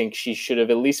I think she should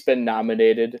have at least been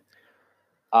nominated.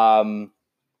 I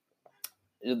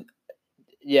don't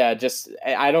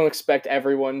expect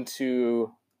everyone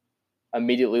to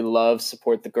immediately love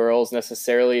Support the Girls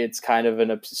necessarily. It's kind of an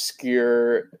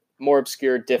more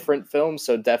obscure, different film.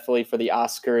 So definitely for the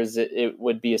Oscars, it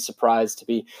would be a surprise to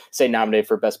be, say, nominated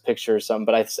for Best Picture or something.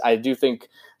 But I do think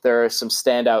there are some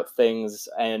standout things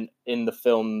in the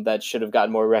film that should have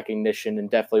gotten more recognition,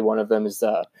 and definitely one of them is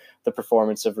the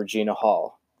performance of Regina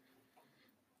Hall.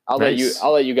 I'll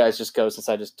let you guys just go, since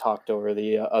I just talked over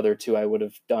the other two I would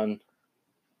have done.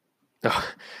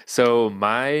 So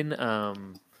mine.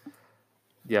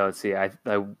 Let's see. I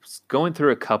was going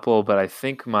through a couple, but I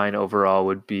think mine overall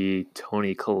would be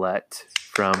Toni Collette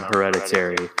from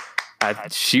Hereditary.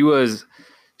 She was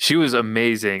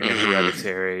amazing in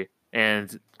Hereditary,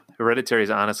 and Hereditary is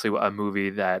honestly a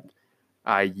movie that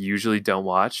I usually don't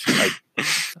watch.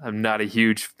 I'm not a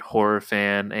huge horror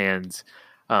fan, and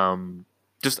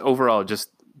just overall, just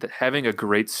having a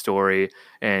great story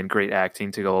and great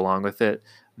acting to go along with it,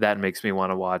 that makes me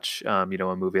want to watch, a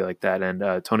movie like that.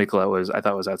 And Toni Collette I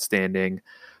thought was outstanding.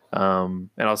 And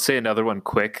I'll say another one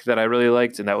quick that I really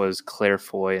liked, and that was Claire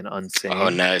Foy and Unsane. Oh,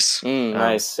 nice.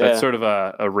 Nice. That's sort of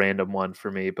a random one for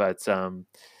me, but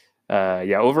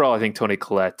overall, I think Toni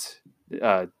Collette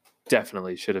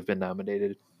definitely should have been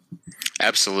nominated.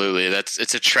 Absolutely.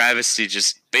 It's a travesty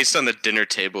just based on the dinner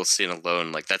table scene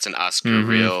alone. Like, that's an Oscar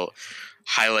reel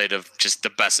highlight of just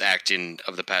the best acting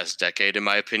of the past decade, in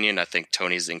my opinion. I think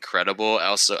Tony's incredible.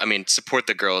 Also, I mean, Support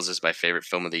the Girls is my favorite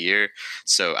film of the year,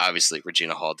 so obviously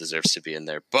Regina Hall deserves to be in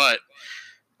there. But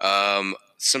some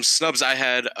snubs I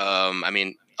had,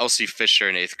 Elsie Fisher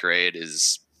in 8th grade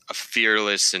is a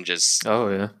fearless and just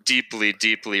deeply,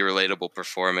 deeply relatable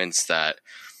performance that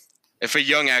if a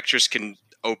young actress can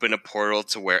open a portal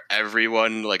to where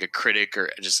everyone, like a critic or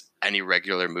just any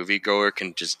regular moviegoer,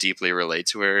 can just deeply relate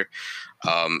to her,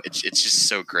 it's just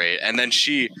so great. And then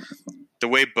the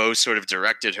way Bo sort of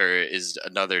directed her is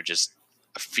another just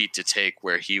a feat to take,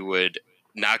 where he would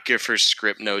not give her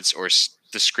script notes or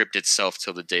the script itself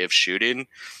till the day of shooting.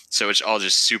 So it's all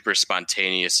just super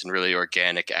spontaneous and really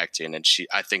organic acting. And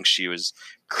I think she was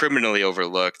criminally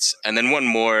overlooked. And then one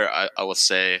more I will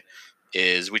say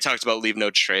is, we talked about Leave No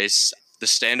Trace. The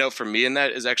standout for me in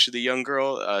that is actually the young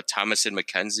girl, Thomasin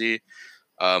McKenzie,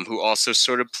 who also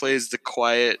sort of plays the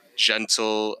quiet,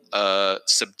 gentle,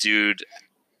 subdued,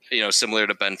 similar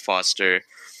to Ben Foster.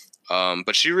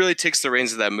 But she really takes the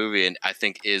reins of that movie, and I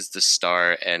think is the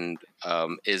star and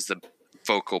is the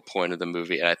focal point of the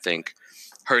movie. And I think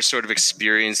her sort of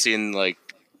experiencing the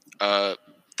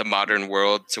modern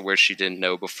world to where she didn't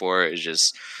know before is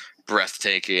just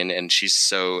breathtaking, and she's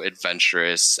so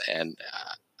adventurous and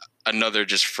another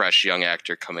just fresh young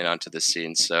actor coming onto the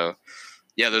scene. So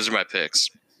yeah, those are my picks.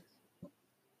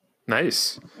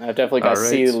 Nice. I definitely got to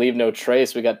see Leave No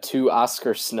Trace. We got 2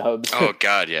 Oscar snubs. Oh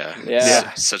God, yeah.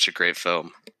 Yeah. Such a great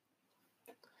film.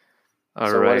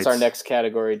 All right. What is our next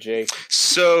category, Jake?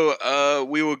 So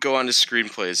we will go on to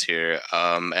screenplays here,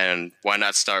 and why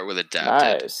not start with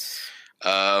adapted? Nice.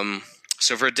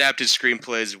 So for adapted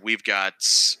screenplays, we've got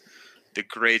the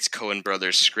great Coen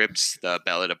Brothers scripts, The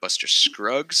Ballad of Buster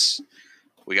Scruggs.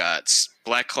 We got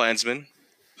Black Klansman.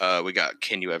 We got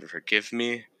Can You Ever Forgive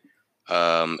Me?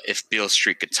 If Beale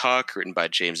Street Could Talk, written by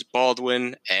James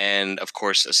Baldwin. And, of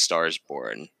course, A Star is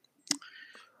Born.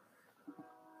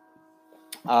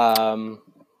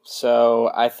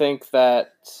 So I think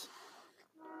that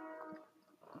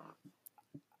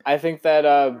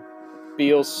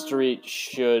Beale Street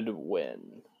should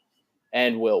win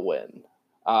and will win.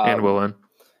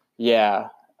 Yeah.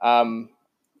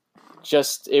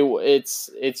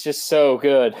 It's just so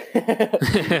good.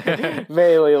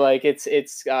 Mainly, like it's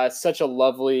such a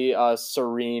lovely,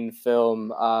 serene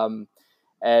film,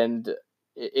 and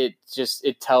it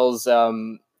tells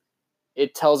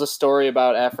a story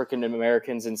about African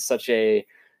Americans in such a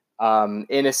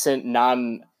innocent,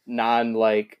 not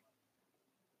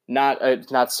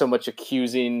so much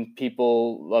accusing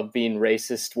people of being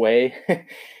racist way.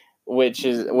 which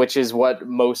is what a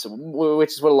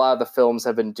lot of the films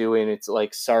have been doing. It's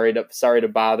like sorry to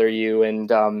bother you,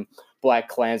 and Black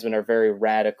Klansmen are very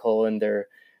radical, and they're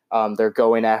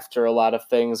going after a lot of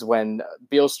things, when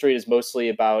Beale Street is mostly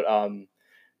about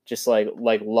just like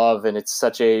love, and it's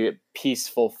such a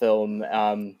peaceful film,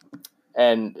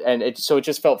 and it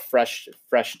just felt fresh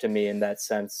to me in that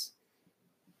sense.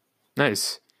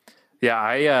 Nice. Yeah,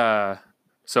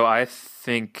 I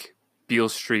think Beale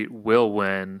Street will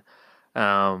win,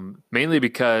 mainly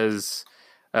because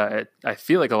I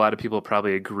feel like a lot of people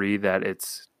probably agree that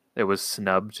it was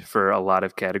snubbed for a lot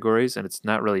of categories, and it's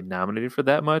not really nominated for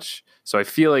that much. So I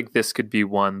feel like this could be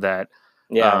one that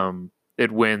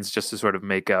it wins just to sort of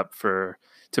make up for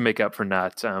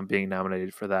not being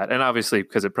nominated for that, and obviously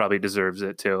because it probably deserves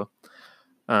it too.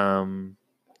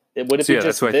 Would it be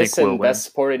just this and Best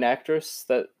Supporting Actress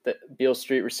that Beale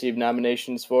Street received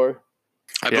nominations for?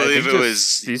 I believe it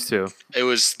was these two. It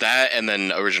was that, and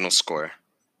then original score.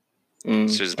 So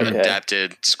it was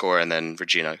adapted score, and then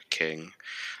Regina King.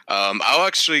 I'll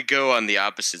actually go on the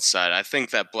opposite side. I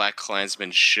think that Black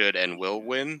Klansman should and will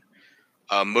win.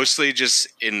 Mostly just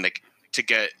to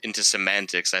get into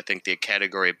semantics. I think the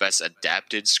category Best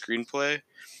Adapted Screenplay.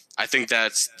 I think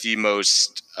that's the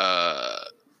most.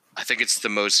 I think it's the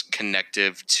most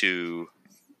connective to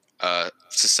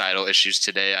societal issues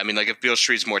today. I mean, like, if Beale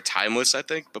Street's more timeless, I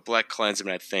think, but Black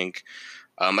Klansman, I think,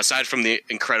 aside from the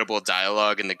incredible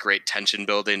dialogue and the great tension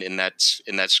building in that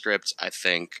script, I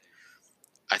think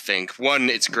one,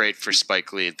 it's great for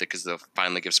Spike Lee because they'll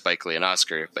finally give Spike Lee an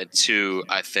Oscar, but two,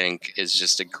 I think is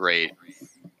just a great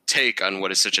take on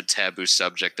what is such a taboo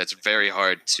subject that's very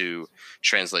hard to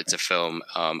translate to film.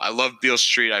 I love Beale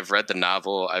Street. I've read the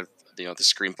novel. The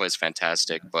screenplay is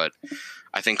fantastic, but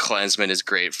I think Klansman is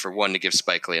great for one to give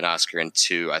Spike Lee an Oscar, and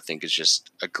two, I think is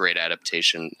just a great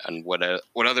adaptation on what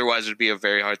otherwise would be a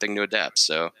very hard thing to adapt.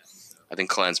 So I think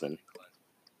Klansman.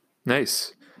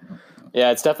 Nice.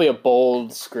 Yeah, it's definitely a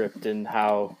bold script in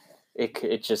how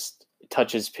it just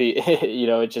touches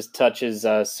it just touches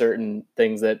certain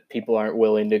things that people aren't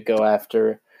willing to go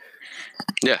after.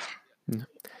 Yeah. And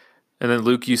then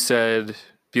Luke, you said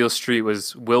Beale Street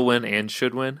will win and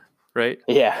should win, right?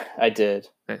 Yeah, I did.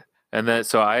 And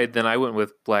then I went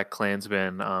with Black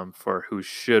Klansman for who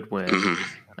should win.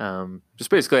 Just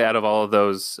basically out of all of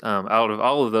those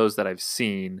that I've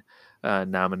seen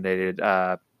nominated,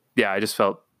 I just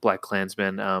felt Black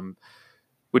Klansman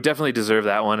would definitely deserve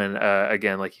that one. And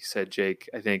again, like you said, Jake,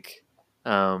 I think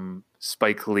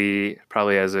Spike Lee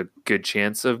probably has a good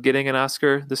chance of getting an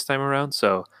Oscar this time around.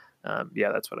 So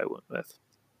that's what I went with.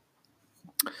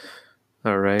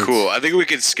 All right. Cool. I think we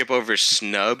could skip over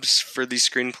Snubs for these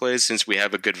screenplays since we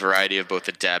have a good variety of both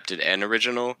adapted and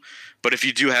original. But if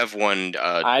you do have one...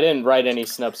 I didn't write any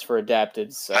snubs for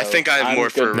adapted, so... I think I have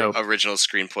more for original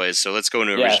screenplays, so let's go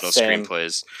into original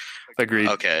screenplays. Agreed.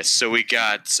 Okay, so we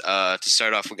got, to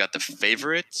start off, we got The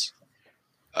Favorite,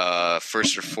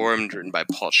 First Reformed, written by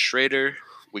Paul Schrader.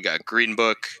 We got Green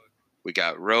Book, we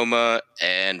got Roma,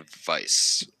 and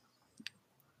Vice.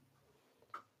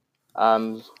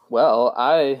 Well,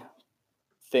 I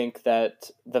think that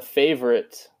The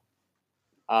Favorite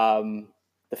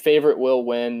will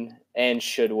win and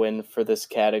should win for this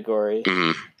category.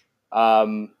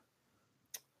 Mm-hmm.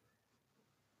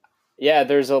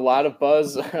 There's a lot of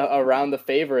buzz around The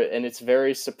Favorite, and it's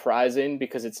very surprising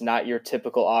because it's not your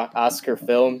typical Oscar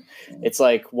film. It's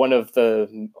like one of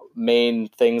the main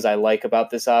things I like about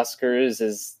this Oscars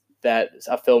is that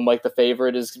a film like The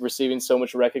Favorite is receiving so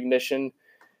much recognition.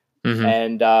 Mm-hmm.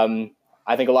 And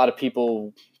I think a lot of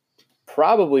people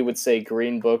probably would say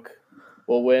Green Book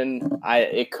will win.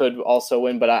 It could also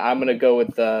win, but I'm going to go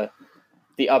with the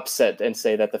upset and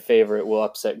say that The Favorite will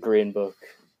upset Green Book.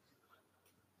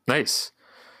 Nice.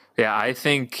 Yeah, I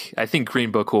think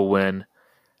Green Book will win.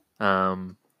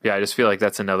 I just feel like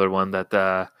that's another one that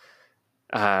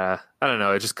I don't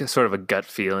know, it's just sort of a gut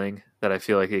feeling that I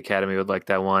feel like the Academy would like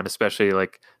that one, especially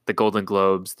like the Golden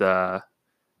Globes, the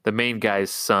main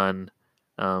guy's son,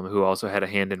 who also had a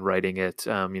hand in writing it,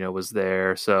 was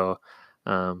there. So,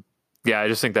 I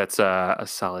just think that's a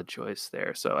solid choice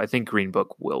there. So I think Green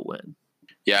Book will win.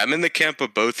 Yeah, I'm in the camp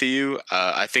of both of you.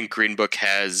 I think Green Book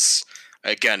has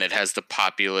the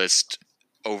populist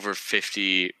over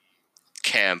 50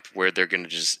 camp where they're going to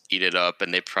just eat it up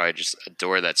and they probably just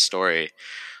adore that story.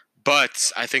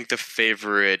 But I think The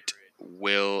Favorite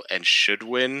will and should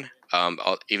win,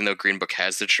 even though Green Book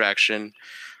has the traction.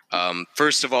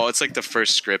 First of all, it's like the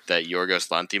first script that Yorgos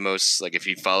Lanthimos, like if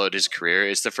he followed his career,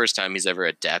 it's the first time he's ever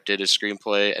adapted a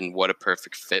screenplay, and what a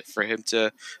perfect fit for him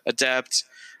to adapt.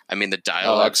 I mean, the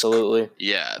dialogue. Oh, absolutely.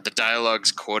 Yeah, the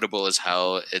dialogue's quotable as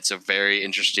hell. It's a very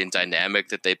interesting dynamic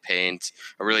that they paint,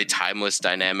 a really timeless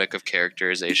dynamic of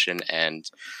characterization,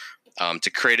 and to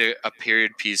create a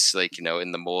period piece, like,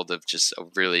 in the mold of just a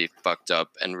really fucked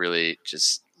up and really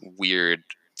just weird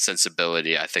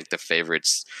sensibility. I think The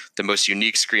Favorite's the most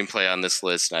unique screenplay on this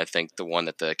list, and I think the one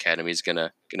that the Academy's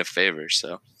gonna favor.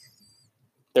 So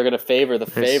they're gonna favor The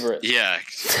Favorite. Yeah,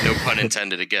 no pun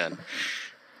intended again.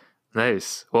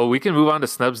 Nice. Well, we can move on to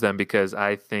Snubs then, because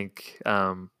I think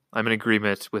I'm in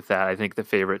agreement with that. I think The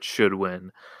Favorite should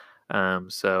win. And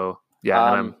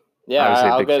I'm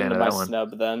I'll get into my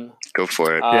snub then. Go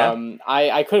for it.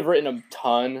 I could have written a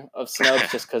ton of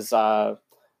snubs just because I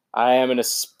am an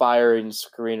aspiring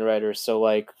screenwriter. So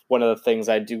like one of the things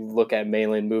I do look at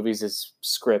mainly in movies is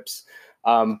scripts.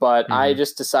 But I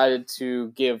just decided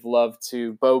to give love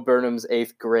to Bo Burnham's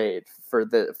 8th Grade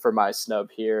for my snub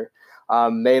here.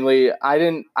 Mainly, I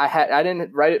didn't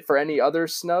write it for any other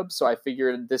snub, so I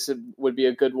figured this would be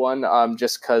a good one.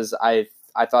 Just because I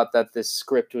thought that this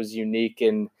script was unique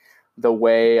in the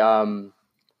way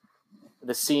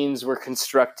the scenes were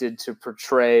constructed to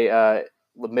portray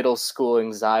middle school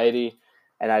anxiety,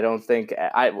 and I don't think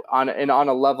on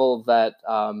a level that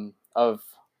of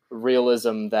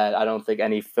realism that I don't think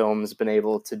any film's been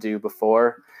able to do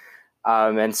before.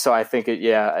 And so I think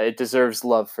it deserves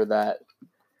love for that.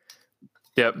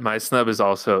 Yep, my snub is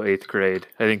also 8th Grade.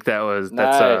 I think that's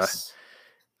nice.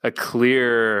 A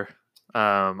clear,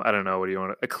 I don't know, what do you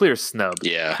want? A clear snub.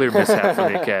 Yeah, clear mishap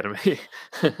from the Academy.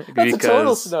 That's a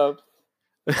total snub.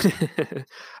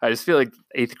 I just feel like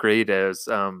 8th Grade is,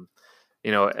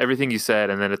 everything you said,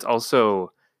 and then it's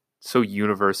also so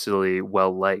universally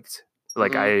well liked.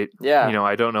 Like I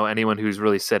don't know anyone who's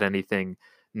really said anything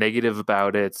negative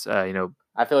about it.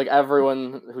 I feel like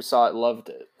everyone who saw it loved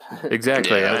it.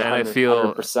 Exactly, and I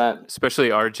feel 100%.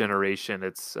 especially our generation,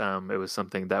 it was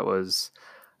something that was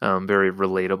very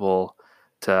relatable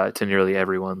to nearly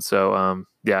everyone. So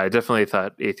I definitely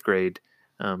thought Eighth Grade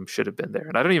should have been there,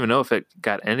 and I don't even know if it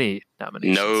got any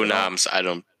nominations. No noms, I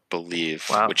don't believe,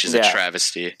 wow. Which is a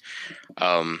travesty.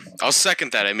 I'll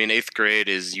second that. I mean, Eighth Grade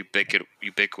is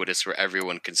ubiquitous, where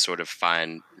everyone can sort of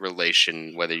find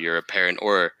relation, whether you're a parent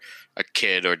or a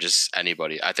kid or just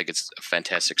anybody. I think it's a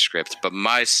fantastic script. But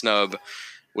my snub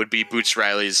would be Boots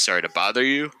Riley's Sorry to Bother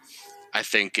You. I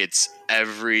think it's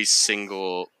every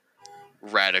single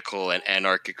radical and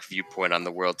anarchic viewpoint on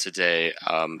the world today.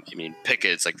 I mean, pick it.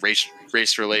 It's like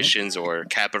race relations, or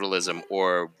capitalism,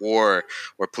 or war,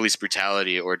 or police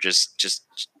brutality, or just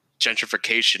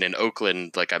gentrification in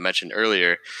Oakland, like I mentioned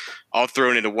earlier, all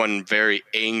thrown into one very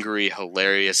angry,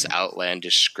 hilarious,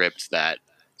 outlandish script that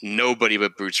nobody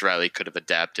but Boots Riley could have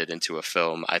adapted into a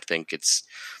film. I think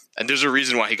and there's a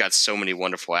reason why he got so many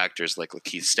wonderful actors like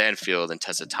Lakeith Stanfield and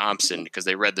Tessa Thompson, because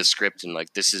they read the script and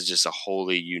like, this is just a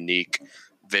wholly unique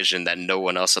vision that no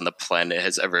one else on the planet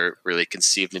has ever really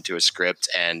conceived into a script.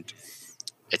 And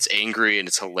it's angry and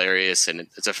it's hilarious and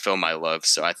it's a film I love.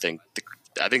 So I think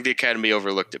the Academy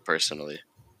overlooked it personally.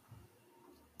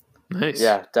 Nice.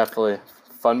 Yeah, definitely.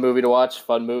 Fun movie to watch.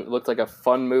 Fun movie. Looked like a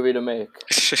fun movie to make.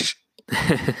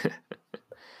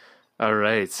 All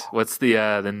right. What's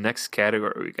the next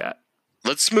category we got?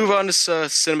 Let's move on to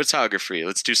cinematography.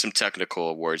 Let's do some technical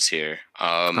awards here.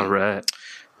 All right.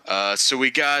 So we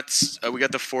got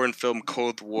the foreign film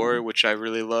Cold War, which I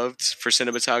really loved for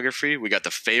cinematography. We got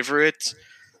The Favorite,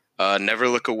 Never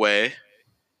Look Away,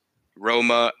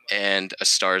 Roma, and A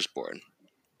Star Is Born.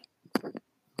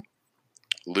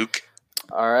 Luke?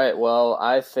 All right. Well,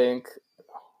 I think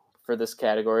for this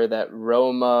category that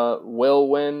Roma will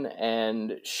win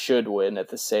and should win at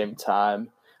the same time.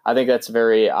 I think that's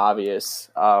very obvious.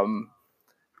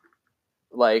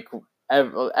 Like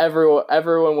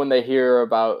everyone when they hear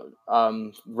about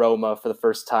Roma for the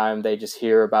first time, they just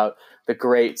hear about the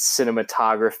great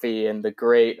cinematography and the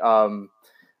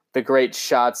great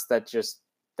shots that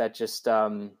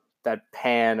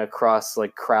pan across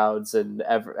like crowds and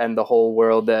the whole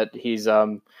world that he's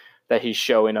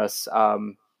showing us.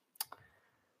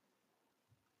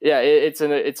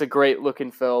 It's a great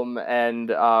looking film, and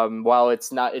while it's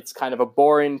kind of a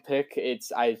boring pick.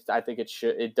 I think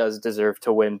it does deserve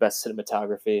to win best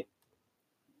cinematography.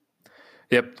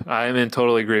 Yep, I'm in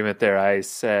total agreement there. I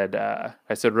said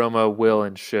Roma will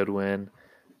and should win.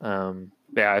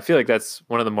 I feel like that's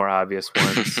one of the more obvious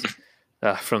ones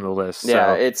from the list.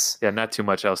 Yeah, so, not too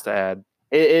much else to add.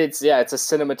 It's a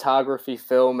cinematography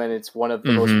film, and it's one of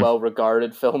the most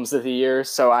well-regarded films of the year.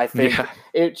 So I think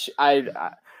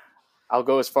I'll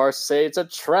go as far as to say it's a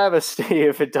travesty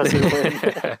if it doesn't win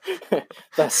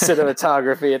best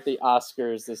cinematography at the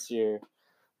Oscars this year.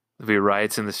 There'll be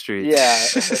riots in the streets.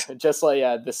 Yeah, just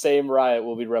like the same riot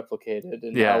will be replicated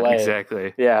in LA.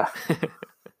 Exactly. Yeah.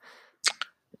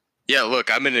 Yeah, look,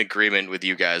 I'm in agreement with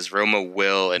you guys. Roma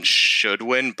will and should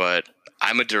win, but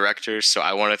I'm a director, so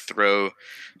I want to throw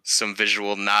some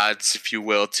visual nods, if you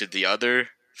will, to the other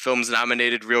films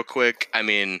nominated real quick. I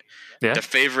mean, The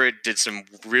Favorite did some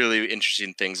really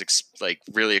interesting things, like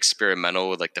really experimental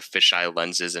with like the fisheye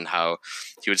lenses and how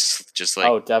he would just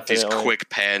like these quick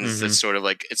pans. That's sort of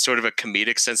like, it's sort of a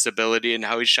comedic sensibility in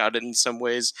how he shot it in some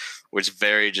ways, where it's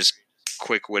very just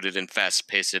quick-witted and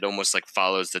fast-paced. It almost like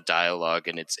follows the dialogue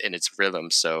in its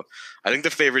rhythm. So I think The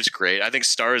Favorite's great. I think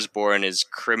Star Is Born is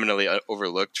criminally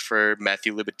overlooked for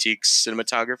Matthew Libatique's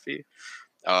cinematography.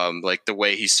 Like the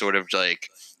way he sort of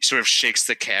shakes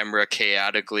the camera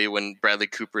chaotically when Bradley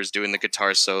Cooper is doing the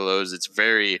guitar solos. It's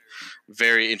very,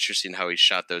 very interesting how he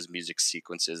shot those music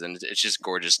sequences, and it's just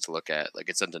gorgeous to look at. Like,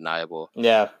 it's undeniable.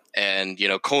 Yeah. And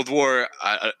Cold War,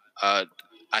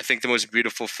 I think the most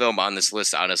beautiful film on this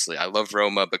list, honestly. I love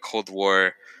Roma, but Cold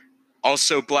War,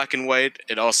 also black and white.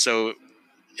 It also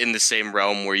in the same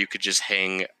realm where you could just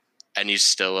hang any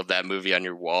still of that movie on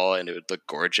your wall and it would look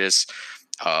gorgeous.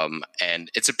 And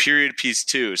it's a period piece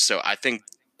too. So I think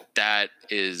that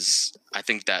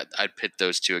I'd pit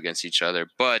those two against each other,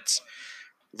 but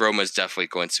Roma is definitely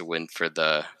going to win for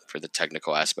the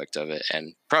technical aspect of it,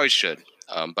 and probably should.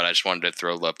 But I just wanted to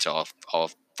throw love to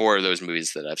all four of those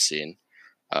movies that I've seen.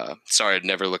 Sorry, I'd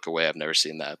Never Look Away. I've never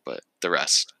seen that, but the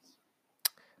rest.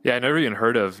 Yeah, I never even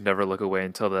heard of Never Look Away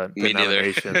until the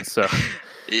nomination. So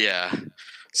yeah,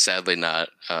 sadly not.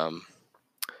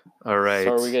 All right.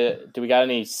 So do we got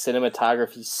any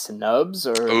cinematography snubs,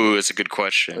 or Ooh, it's a good we're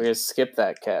question. gonna skip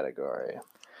that category?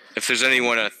 If there's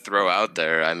anyone to throw out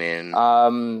there, I mean,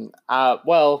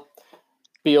 well,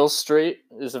 Beale Street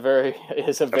is a very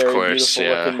beautiful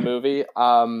looking movie.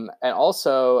 And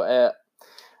also,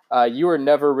 You Were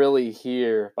Never Really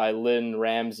Here by Lynn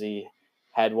Ramsey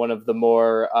had one of the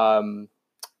more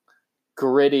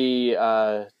gritty,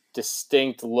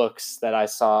 distinct looks that I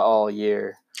saw all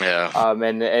year. Yeah.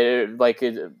 And it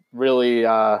really,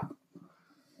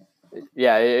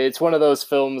 it's one of those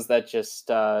films that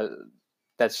just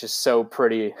that's just so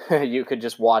pretty. You could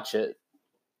just watch it.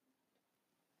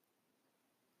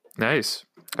 Nice.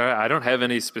 I don't have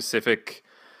any specific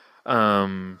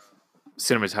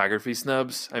cinematography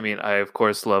snubs. I mean, I of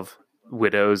course love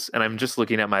Widows, and I'm just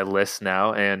looking at my list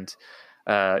now, and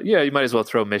you might as well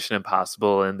throw Mission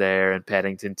Impossible in there and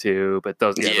Paddington 2, but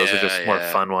those are just more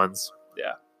fun ones.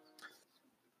 Yeah.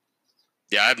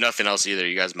 Yeah, I have nothing else either.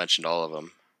 You guys mentioned all of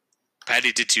them.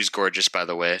 Paddington 2's gorgeous, by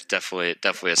the way.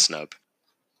 Definitely a snub.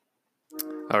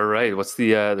 All right, what's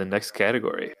the next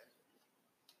category?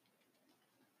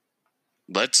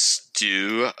 Let's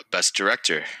do Best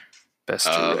Director. Best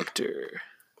Director.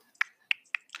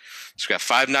 So we got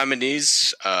 5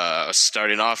 nominees,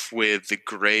 starting off with the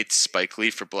great Spike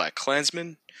Lee for Black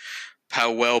Klansman,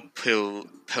 Powell Pilakowski,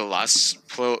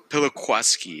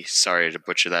 sorry to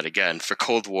butcher that again, for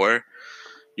Cold War,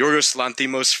 Yorgos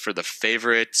Lanthimos for The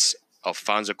Favorite,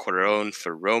 Alfonso Cuarón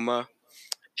for Roma,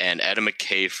 and Adam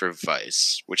McKay for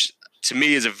Vice, which to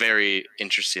me is a very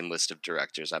interesting list of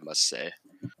directors, I must say.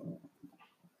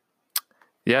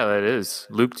 Yeah, that is.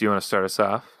 Luke, do you want to start us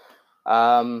off?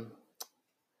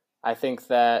 I think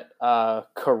that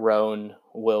Cuarón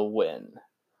will win.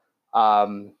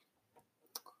 I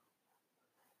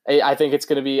think it's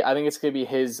gonna be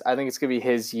his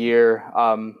year.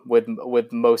 With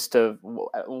most of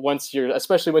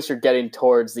especially once you're getting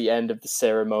towards the end of the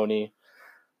ceremony,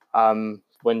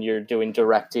 when you're doing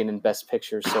directing and Best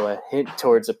Picture. So a hint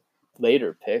towards a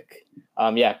later pick.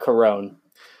 Cuarón.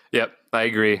 Yep, I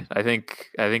agree. I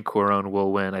think Cuarón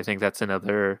will win. I think that's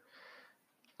another.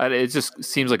 It just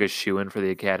seems like a shoo-in for the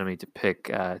Academy to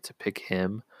pick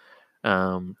him.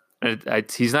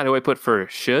 He's not who I put for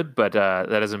should, but that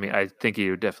doesn't mean I think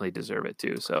he would definitely deserve it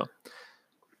too. So,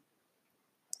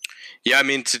 yeah, I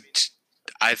mean,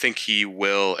 I think he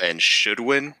will and should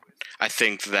win. I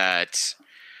think that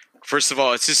first of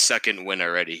all, it's his second win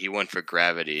already. He won for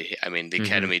Gravity. I mean, the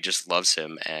Academy just loves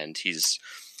him, and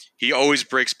he always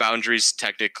breaks boundaries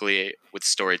technically with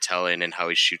storytelling and how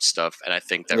he shoots stuff. And I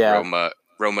think that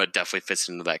Roma definitely fits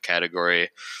into that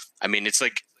category. I mean, it's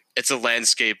a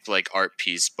landscape like art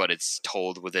piece, but it's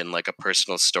told within like a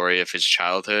personal story of his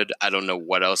childhood. I don't know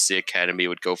what else the Academy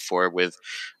would go for with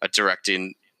a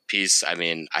directing piece. I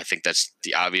mean, I think that's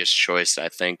the obvious choice. I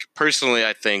think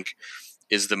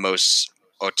is the most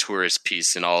auteurist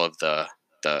piece in all of the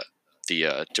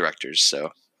directors.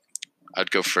 So I'd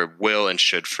go for will and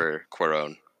should for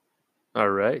Cuarón.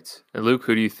 All right, and Luke,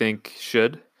 who do you think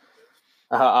should?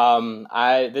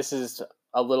 This is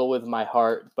a little with my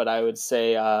heart, but I would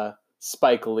say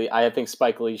Spike Lee. I think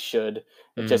Spike Lee should,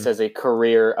 just as a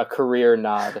career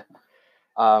nod,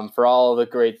 for all the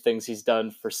great things he's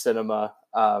done for cinema.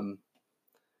 And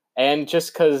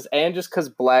just because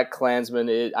Black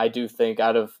Klansman, I do think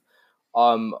out of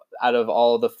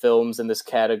all the films in this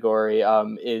category,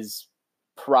 is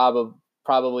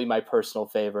probably my personal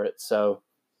favorite. So,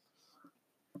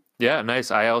 yeah,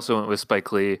 nice. I also went with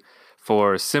Spike Lee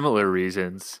for similar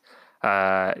reasons.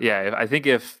 I think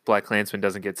if Black Klansman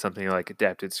doesn't get something like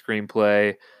adapted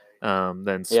screenplay,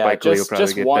 then Spike Lee will probably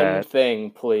just get one that.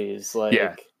 thing, please.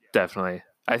 Yeah, definitely.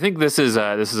 I think this is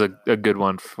a good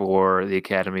one for the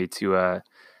Academy to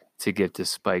give to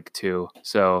Spike too.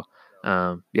 So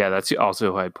that's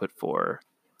also who I put for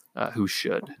who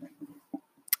should.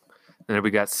 And then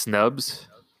we got Snubs.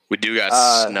 We do got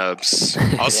snubs.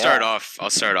 I'll start off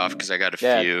because I got a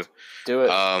few. Do it.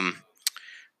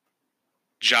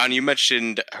 John, you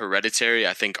mentioned Hereditary.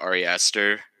 I think Ari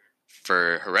Aster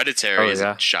for Hereditary is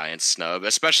a giant snub,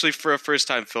 especially for a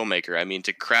first-time filmmaker. I mean,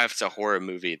 to craft a horror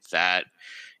movie that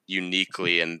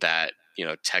uniquely and that,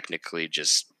 technically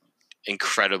just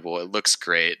incredible. It looks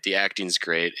great. The acting's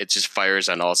great. It just fires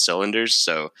on all cylinders.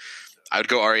 So I would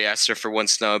go Ari Aster for one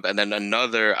snub. And then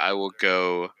another, I will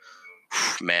go...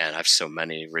 Man, I have so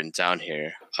many written down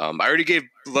here. I already gave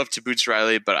love to Boots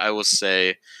Riley, but I will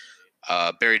say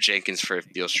Barry Jenkins for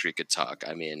If Beale Street Could Talk.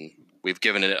 I mean, we've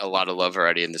given it a lot of love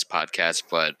already in this podcast,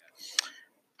 but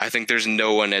I think there's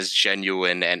no one as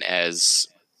genuine and as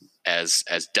as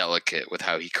delicate with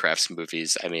how he crafts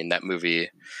movies. I mean, that movie,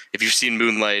 if you've seen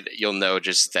Moonlight, you'll know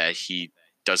just that he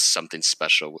does something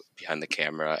special behind the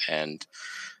camera. And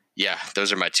yeah,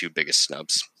 those are my two biggest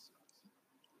snubs.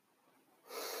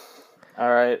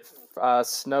 All right.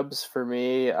 Snubs for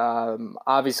me.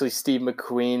 Obviously, Steve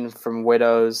McQueen from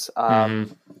Widows.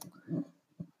 And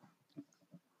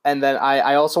then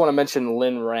I also want to mention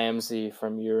Lynn Ramsey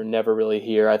from You're Never Really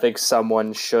Here. I think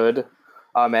someone should.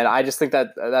 And I just think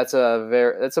that's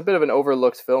a bit of an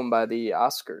overlooked film by the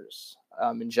Oscars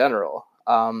in general.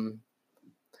 And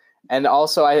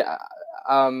also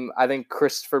I think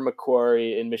Christopher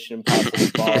McQuarrie in Mission Impossible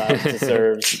Fallout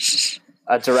deserves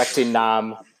a directing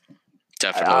nom.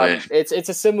 Definitely. It's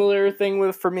a similar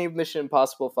thing for me, Mission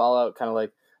Impossible Fallout, kind of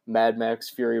like Mad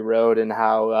Max Fury Road, and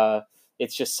how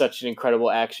it's just such an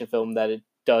incredible action film that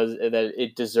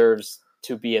it deserves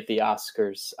to be at the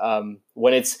Oscars.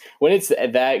 When it's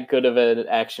that good of an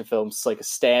action film, it's like a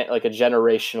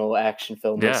generational action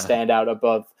film that stand out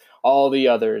above all the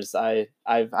others. I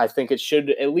think it should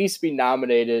at least be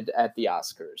nominated at the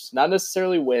Oscars. Not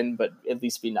necessarily win, but at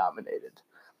least be nominated.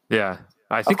 Yeah.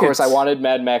 Of course, I wanted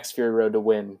Mad Max Fury Road to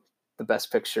win the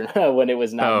Best Picture when it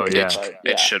was nominated. Oh, yeah.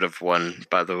 It should have won,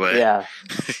 by the way. Yeah.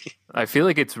 I feel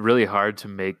like it's really hard to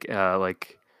make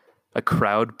like a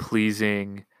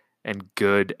crowd-pleasing and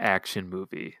good action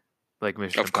movie like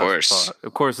Mission Impossible.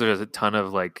 Of course, there's a ton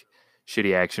of like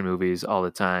shitty action movies all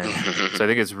the time. So I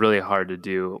think it's really hard to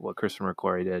do what Christopher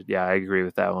McQuarrie did. Yeah, I agree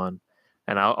with that one.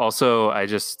 And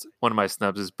one of my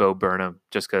snubs is Bo Burnham,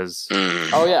 just because.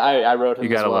 Oh yeah, I wrote him. You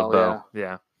gotta love Bo.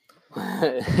 Yeah.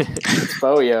 It's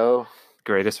Bo, yo.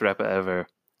 Greatest rapper ever.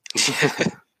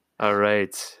 All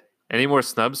right. Any more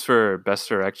snubs for Best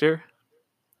Director?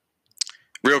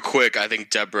 Real quick, I think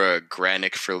Deborah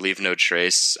Granick for Leave No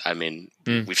Trace. I mean,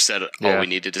 we've said all we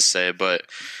needed to say, but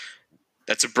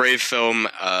that's a brave film.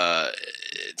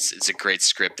 It's a great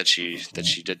script that she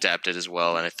adapted as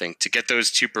well, and I think to get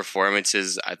those two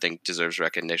performances, I think deserves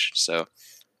recognition. So,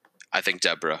 I think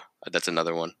Deborah. That's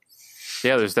another one.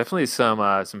 Yeah, there's definitely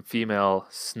some female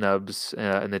snubs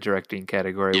in the directing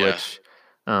category, which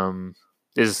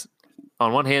is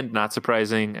on one hand not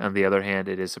surprising. On the other hand,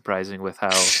 it is surprising with how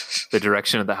the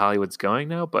direction of the Hollywood's going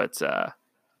now. But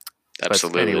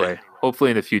absolutely. But anyway,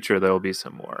 hopefully in the future there will be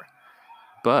some more.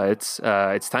 But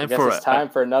it's time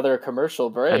for another commercial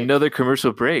break. Another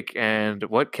commercial break. And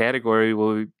what category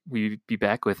will we be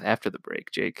back with after the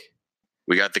break, Jake?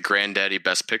 We got the Granddaddy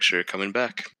Best Picture coming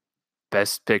back.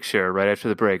 Best Picture right after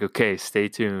the break. Okay, stay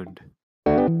tuned.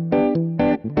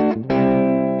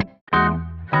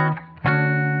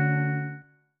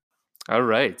 All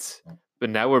right.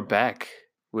 But now we're back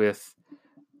with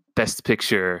Best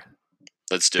Picture.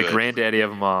 Let's do it. The granddaddy of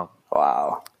them all.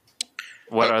 Wow.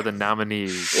 What are the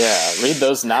nominees? Yeah, read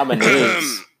those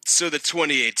nominees. So the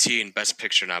 2018 Best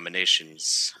Picture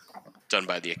nominations done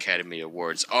by the Academy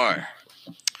Awards are,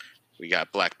 we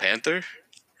got Black Panther,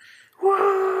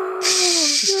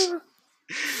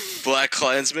 Black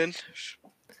Klansman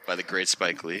by the great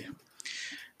Spike Lee,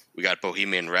 we got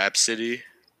Bohemian Rhapsody,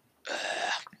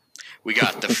 we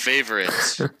got The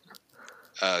Favorite,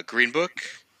 Green Book,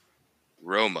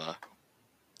 Roma,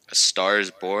 A Star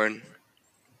Is Born,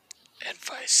 and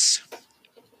Vice.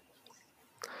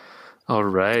 All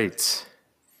right.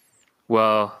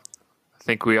 Well, I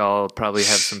think we all probably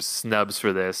have some snubs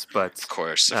for this, but of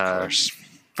course.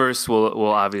 First, we'll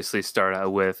obviously start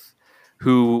out with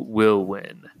who will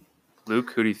win.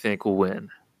 Luke, who do you think will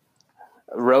win?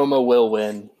 Roma will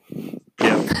win.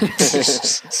 Yeah.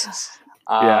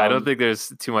 I don't think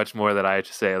there's too much more that I have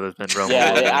to say other than Roma.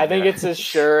 Yeah, I think it's as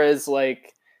sure as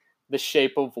like The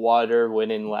Shape of Water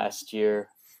winning last year.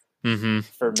 Mm-hmm.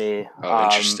 For me. Oh,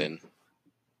 interesting.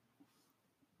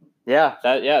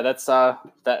 That's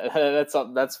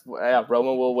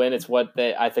Roma will win. It's what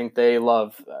I think they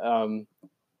love. They're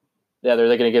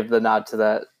going to give the nod to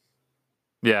that.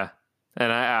 Yeah,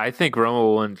 and I think Roma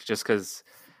will win just because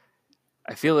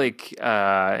I feel like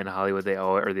in Hollywood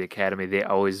or the Academy they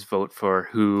always vote for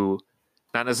who,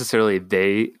 not necessarily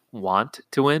they want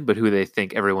to win, but who they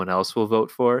think everyone else will vote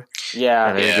for. Yeah,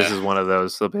 and I think this is one of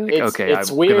those. They'll be like, I'm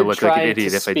going to look like an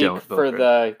idiot if I don't vote for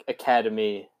the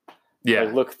Academy. Yeah,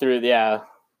 like look through. Yeah.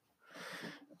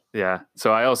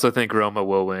 So I also think Roma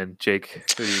will win. Jake,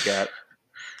 who do you got?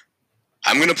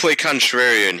 I'm going to play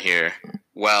contrarian here.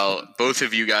 Well, both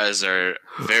of you guys are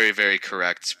very, very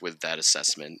correct with that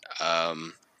assessment. I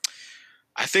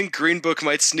think Green Book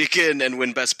might sneak in and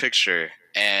win Best Picture,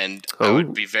 and I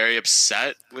would be very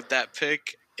upset with that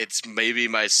pick. It's maybe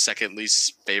my second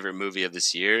least favorite movie of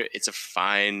this year. It's a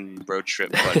fine road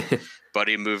trip, but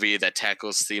buddy movie that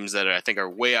tackles themes that I think are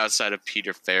way outside of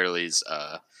Peter Farrelly's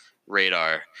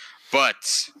radar.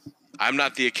 But I'm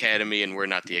not the Academy, and we're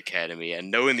not the Academy.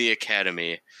 And knowing the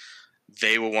Academy,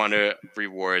 they will want to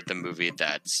reward the movie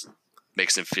that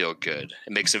makes them feel good.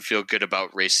 It makes them feel good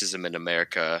about racism in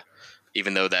America,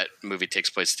 even though that movie takes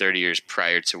place 30 years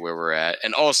prior to where we're at.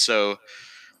 And also,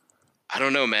 I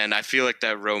don't know, man. I feel like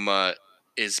that Roma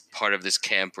is part of this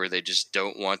camp where they just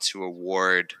don't want to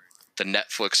award the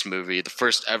Netflix movie, the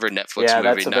first ever Netflix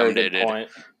movie nominated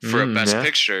for a Best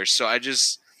Picture. So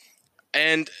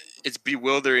and it's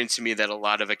bewildering to me that a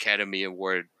lot of Academy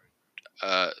Award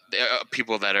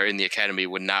people that are in the Academy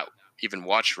would not even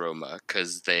watch Roma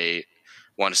because they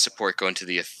want to support going to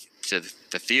the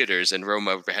theaters, and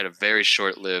Roma had a very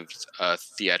short-lived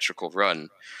theatrical run.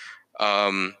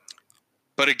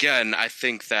 But again, I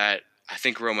think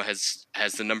Roma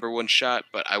has the number one shot,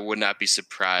 but I would not be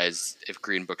surprised if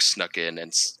Green Book snuck in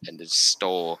and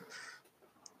stole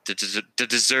the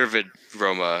deserved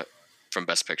Roma from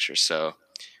Best Picture. So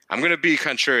I'm going to be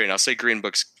contrarian. I'll say Green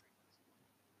Book's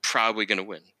probably going to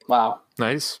win. Wow.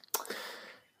 Nice.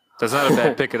 That's not a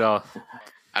bad pick at all.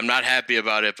 I'm not happy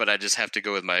about it, but I just have to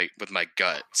go with my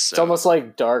gut. So. It's almost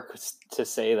like dark to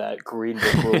say that Green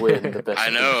Book will win the Best I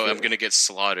know. Picture. I'm going to get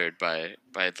slaughtered by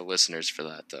the listeners for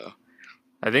that, though.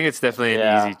 I think it's definitely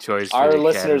an easy choice for our the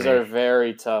listeners Academy. Are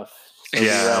very tough.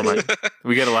 Yeah,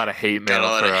 we get a lot of hate mail got a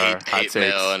lot for of our hate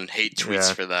mail and hate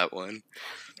tweets for that one.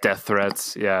 Death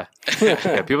threats, yeah.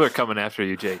 People are coming after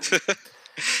you, Jake.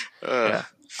 Yeah.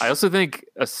 I also think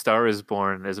A Star Is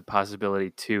Born is a possibility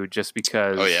too, just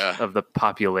because of the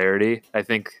popularity. I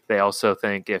think they also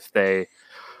think if they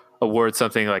award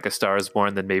something like A Star Is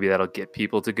Born, then maybe that'll get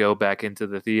people to go back into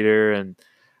the theater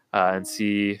and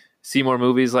see more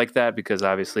movies like that, because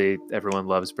obviously everyone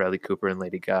loves Bradley Cooper and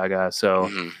Lady Gaga.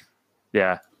 So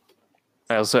yeah,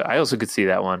 I also could see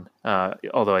that one,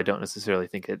 although I don't necessarily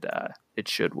think it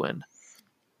should win.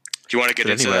 Do you want to get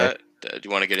into that? Do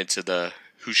you want to get into the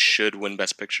who should win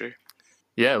Best Picture?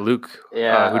 Yeah, Luke.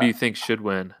 Who do you think should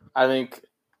win? I think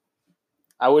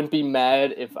I wouldn't be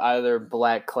mad if either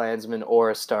Black Klansman or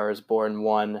A Star Is Born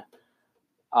won.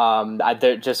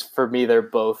 Just for me, they're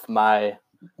both my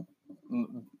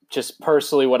just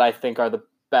personally what I think are the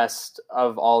best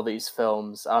of all these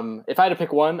films. If I had to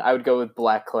pick one, I would go with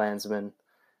Black Klansman.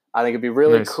 I think it'd be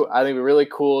really cool. I think it'd be really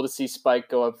cool to see Spike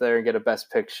go up there and get a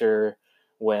Best Picture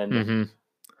win. Mm-hmm.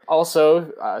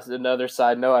 Also, another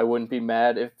side note, I wouldn't be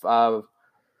mad if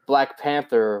Black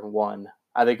Panther won.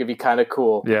 I think it'd be kind of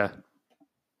cool. Yeah,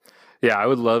 I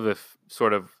would love if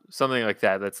sort of something like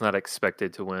that's not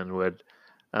expected to win would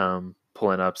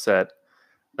pull an upset.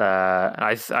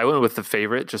 I went with The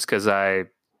Favorite just because I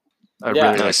really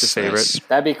like The Favorite. Nice.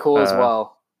 That'd be cool as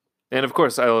well. And of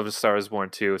course, I love A Star Is Born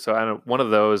too. So one of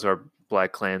those or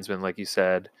Black Klansman, like you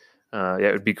said.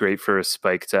 It would be great for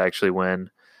Spike to actually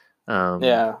win.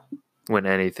 Win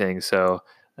anything. So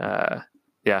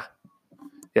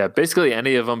basically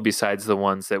any of them besides the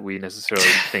ones that we necessarily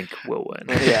think will win.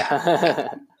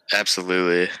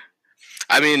 Absolutely.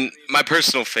 I mean, my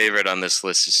personal favorite on this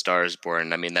list is Star Is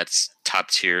Born. I mean, that's top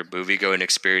tier movie going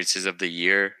experiences of the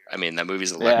year. I mean, that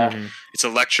movie's it's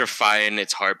electrifying,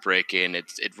 it's heartbreaking,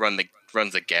 it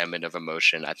runs the gamut of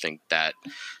emotion. I think that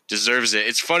deserves it.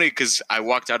 It's funny because I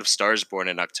walked out of Star Is Born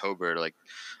in October, like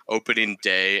opening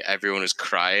day, everyone was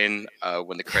crying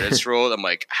when the credits rolled. I'm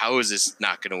like, how is this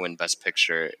not going to win Best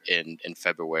Picture in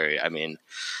February? I mean,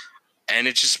 and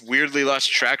it just weirdly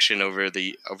lost traction over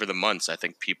the months. I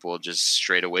think people just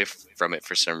strayed away from it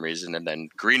for some reason, and then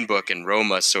Green Book and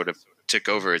Roma sort of took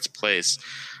over its place.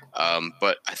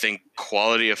 But I think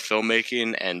quality of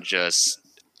filmmaking and just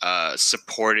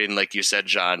supporting, like you said,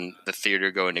 John, the theater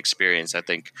going experience. I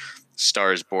think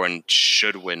Star Is Born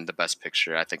should win the Best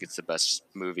Picture. I think it's the best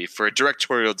movie for a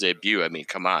directorial debut. I mean,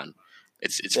 come on,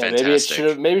 it's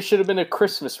fantastic. Maybe it should have been a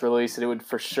Christmas release, and it would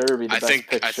for sure be the best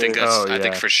picture. I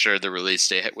think for sure the release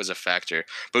date was a factor.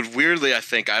 But weirdly, I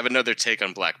think I have another take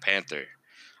on Black Panther.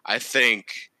 I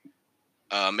think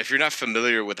if you're not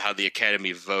familiar with how the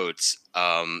Academy votes,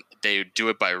 they do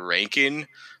it by ranking.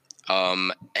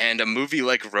 And a movie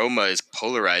like Roma is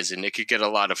polarizing. It could get a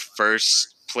lot of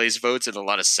first place votes and a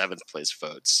lot of seventh place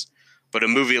votes. But a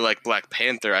movie like Black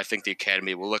Panther, I think the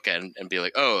Academy will look at and be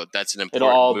like, "Oh, that's an important movie."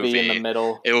 It'll all be in the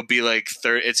middle. It will be like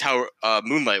third. It's how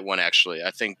Moonlight won, actually.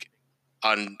 I think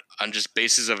on just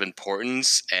basis of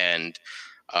importance and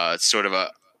sort of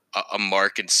a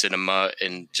mark in cinema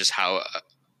and just how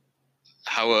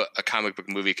a comic book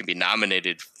movie can be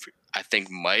nominated, I think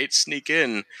might sneak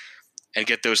in and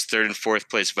get those third and fourth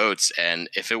place votes. And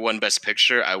if it won Best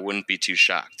Picture, I wouldn't be too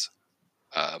shocked.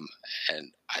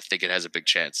 and I think it has a big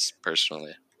chance,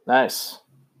 personally. Nice.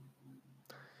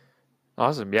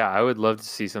 Awesome. Yeah, I would love to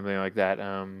see something like that.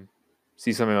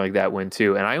 Win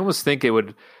too, and I almost think it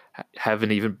would have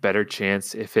an even better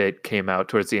chance if it came out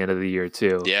towards the end of the year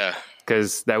too. Yeah,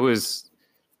 because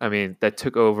that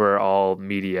took over all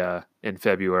media in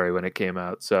February when it came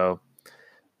out. So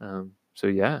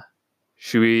yeah.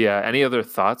 Should we? Any other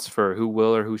thoughts for who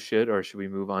will or who should, or should we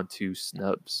move on to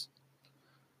snubs?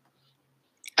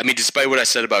 I mean, despite what I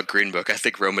said about Green Book, I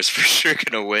think Roma's for sure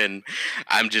gonna win.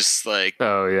 I'm just like,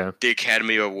 oh yeah, the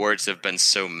Academy Awards have been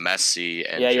so messy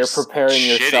and you're preparing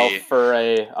shitty. Yourself for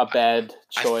a bad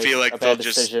choice. I feel like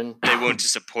they won't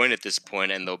disappoint at this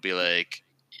point, and they'll be like,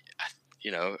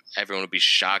 everyone will be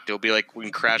shocked. It'll be like when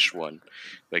Crash won,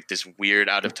 like this weird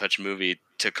out of touch movie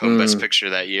took home Best Picture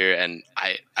that year, and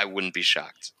I wouldn't be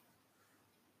shocked.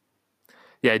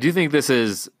 Yeah, I do think this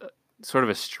is sort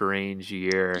of a strange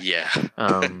year. Yeah.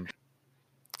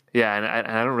 Yeah, and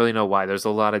I don't really know why. There's a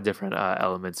lot of different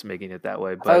elements making it that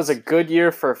way. But it was a good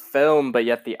year for film, but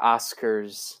yet the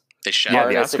Oscars. The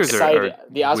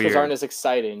Oscars aren't as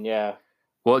exciting. Yeah.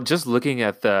 Well, just looking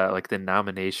at the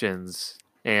nominations,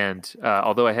 and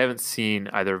although I haven't seen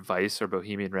either Vice or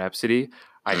Bohemian Rhapsody,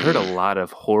 I heard a lot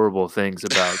of horrible things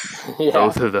about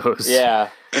both of those. Yeah.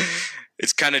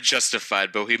 It's kind of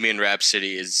justified. Bohemian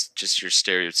Rhapsody is just your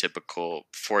stereotypical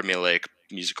formulaic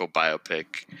musical biopic,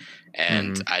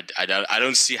 and I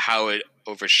don't see how it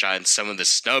overshines some of the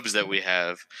snubs that we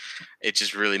have. It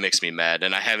just really makes me mad.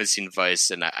 And I haven't seen Vice,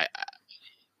 and I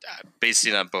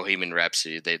basing on Bohemian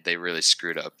Rhapsody, they really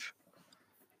screwed up.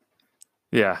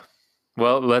 Yeah.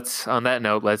 Well, on that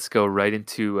note, let's go right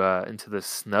into the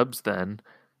snubs then.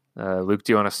 Luke,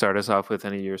 do you want to start us off with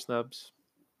any of your snubs?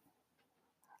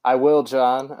 I will,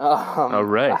 John. All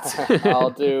right.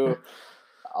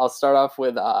 I'll start off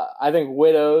with I think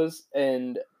Widows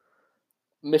and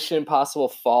Mission Impossible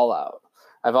Fallout.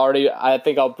 I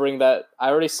think I'll bring that. I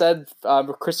already said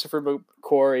Christopher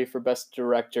McQuarrie for Best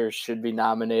Director should be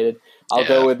nominated. I'll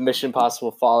go with Mission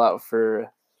Impossible Fallout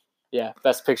for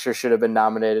Best Picture should have been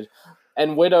nominated.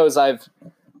 And Widows, I've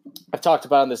talked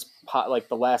about on this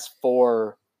the last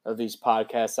 4 of these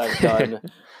podcasts I've done.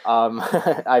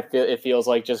 I feel it feels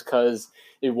like just because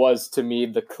it was to me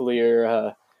the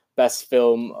clear best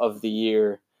film of the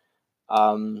year.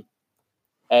 And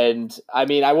I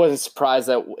mean, I wasn't surprised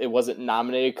that it wasn't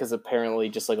nominated because apparently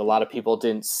just like a lot of people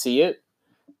didn't see it.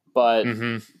 But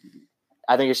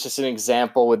I think it's just an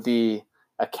example with the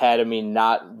Academy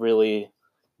not really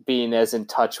being as in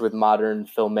touch with modern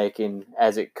filmmaking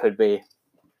as it could be.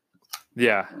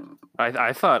 Yeah.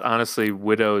 I thought, honestly,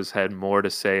 Widows had more to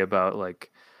say about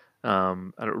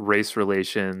race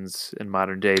relations in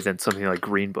modern day than something like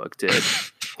Green Book did.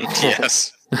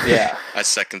 Yes. Yeah. I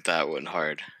second that one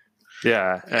hard.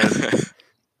 Yeah. And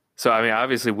so, I mean,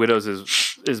 obviously Widows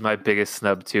is my biggest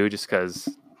snub too, just because,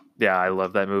 I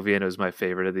love that movie and it was my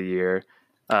favorite of the year.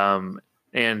 And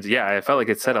I felt like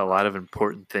it said a lot of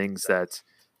important things that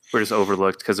were just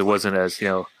overlooked because it wasn't as,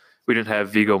 we didn't have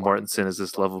Viggo Mortensen as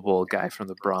this lovable guy from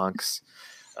the Bronx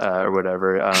or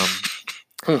whatever.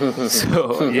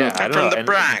 So yeah, I don't know. From the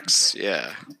Bronx,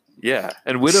 yeah.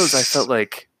 And Widows, I felt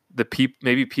like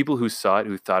maybe people who saw it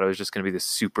who thought it was just going to be this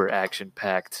super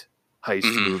action-packed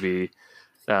heist movie.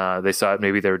 They saw it,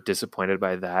 maybe they were disappointed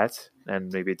by that,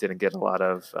 and maybe it didn't get a lot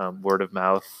of word of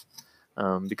mouth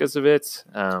because of it.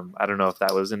 I don't know if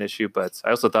that was an issue, but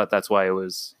I also thought that's why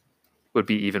would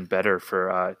be even better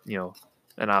for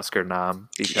an Oscar nom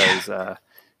because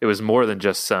it was more than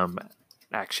just some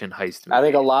action heist movie. I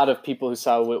think a lot of people who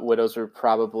saw Widows were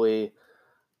probably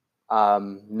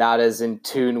not as in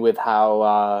tune with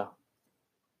how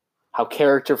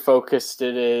character focused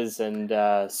it is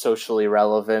and socially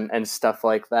relevant and stuff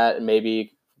like that. And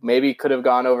maybe could have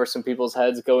gone over some people's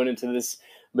heads going into this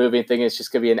movie and thinking it's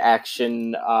just going to be an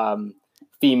action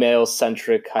female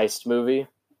centric heist movie.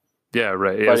 Yeah,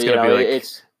 right. But, it's going to be like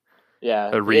it's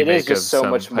a remake it is just of so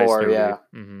some much heist more. movie. Yeah.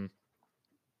 Mm-hmm.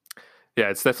 Yeah,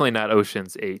 it's definitely not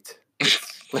Ocean's 8.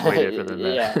 It's way different than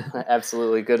that. Yeah,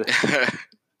 absolutely good.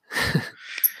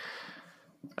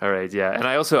 All right, yeah, and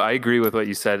I agree with what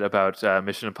you said about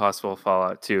Mission Impossible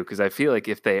Fallout 2 because I feel like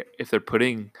if they're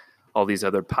putting all these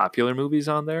other popular movies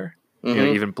on there,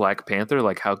 even Black Panther,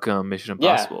 like how come Mission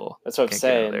Impossible? That's what I'm can't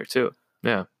saying. Get on there too.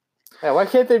 Yeah. Yeah, why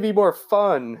can't they be more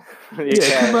fun?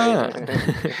 Come on.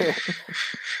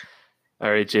 All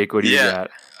right, Jake, what do you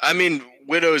got? I mean,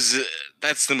 Widows,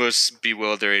 that's the most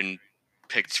bewildering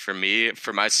picked for me.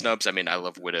 For my snubs, I mean, I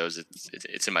love Widows.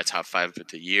 It's in my top 5 of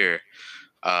the year.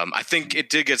 I think it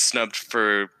did get snubbed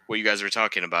for what you guys were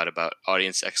talking about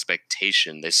audience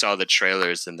expectation. They saw the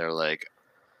trailers and they're like,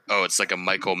 oh, it's like a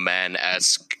Michael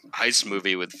Mann-esque heist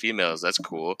movie with females. That's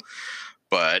cool.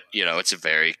 But, you know, it's a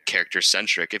very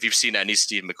character-centric. If you've seen any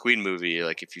Steve McQueen movie,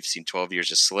 like if you've seen 12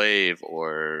 Years a Slave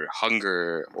or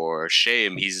Hunger or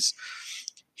Shame, he's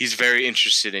very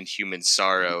interested in human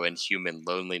sorrow and human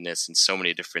loneliness and so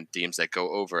many different themes that go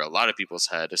over a lot of people's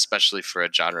head, especially for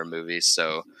a genre movie.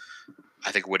 So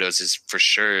I think Widows is for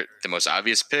sure the most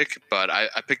obvious pick, but I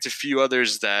picked a few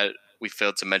others that we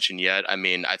failed to mention yet. I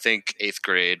mean, I think Eighth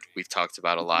Grade, we've talked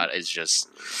about a lot, is just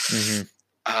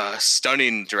a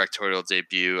stunning directorial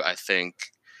debut. I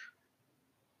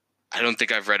don't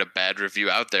think I've read a bad review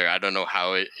out there. I don't know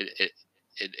how it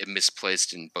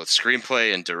misplaced in both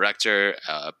screenplay and director.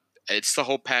 It's the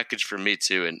whole package for me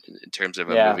too, in terms of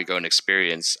a movie-going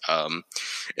experience.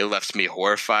 It left me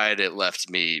horrified. It left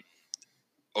me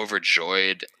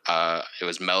overjoyed. It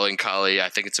was melancholy. I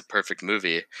think it's a perfect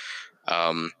movie.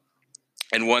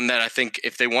 And one that I think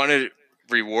if they want to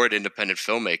reward independent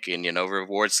filmmaking, you know,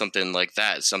 reward something like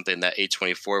that, something that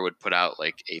A24 would put out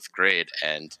like Eighth Grade.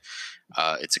 And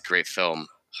it's a great film.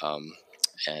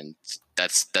 And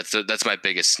that's my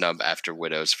biggest snub after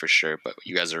Widows for sure. But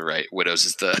you guys are right. Widows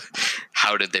is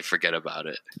how did they forget about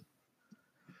it?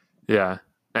 Yeah.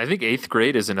 I think Eighth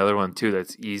Grade is another one too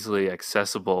that's easily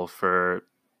accessible for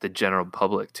the general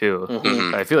public too.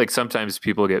 I feel like sometimes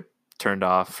people get turned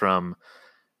off from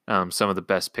some of the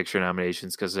Best Picture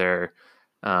nominations because they're,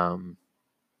 I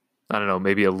don't know,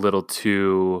 maybe a little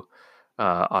too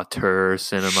auteur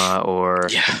cinema or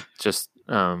just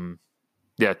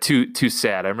too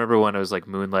sad. I remember when it was like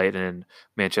Moonlight and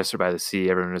Manchester by the Sea,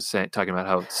 everyone was talking about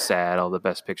how sad all the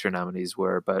Best Picture nominees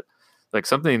were, but like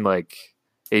something like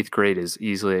Eighth Grade is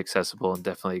easily accessible and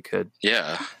definitely could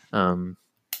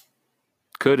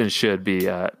and should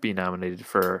be nominated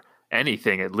for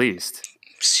anything at least.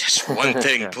 Just one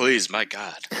thing, please. My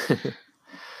God.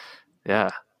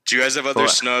 Yeah. Do you guys have other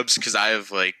snubs? Because I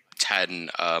have like 10.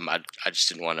 I just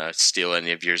didn't want to steal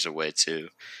any of yours away too.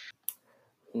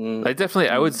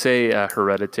 I would say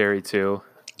Hereditary too.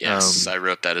 Yes, I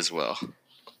wrote that as well.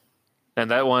 And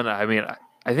that one, I mean,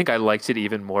 I think I liked it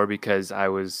even more because I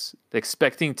was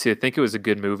expecting to think it was a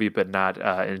good movie, but not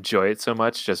enjoy it so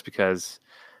much just because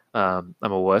I'm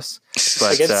a wuss.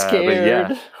 But, I get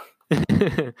scared.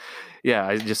 Yeah,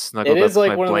 I just snuggled up It is like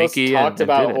my one of blankie the most talked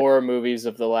about it. horror movies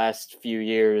of the last few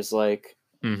years. Like,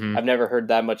 I've never heard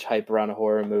that much hype around a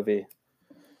horror movie.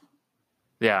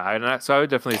 Yeah, so I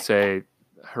would definitely say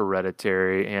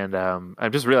Hereditary, and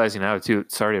I'm just realizing now too.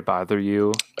 Sorry to bother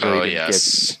you. Really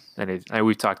yes.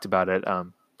 We've talked about it,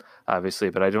 obviously,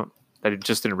 but I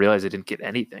just didn't realize I didn't get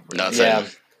anything. Really. Nothing. Yeah.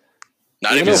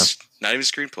 Not even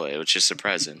screenplay, which is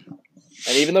surprising.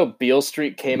 And even though Beale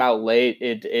Street came out late,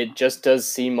 it just does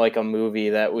seem like a movie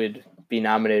that would be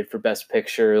nominated for Best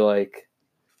Picture. Like,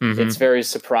 it's very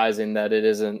surprising that it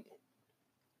isn't.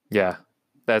 Yeah,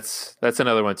 that's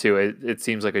another one too. It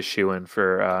seems like a shoo-in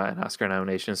for an Oscar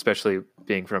nomination, especially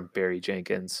being from Barry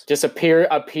Jenkins. Just a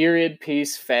period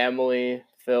piece family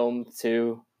film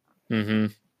too. No,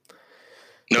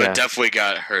 it definitely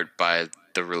got hurt by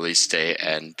the release date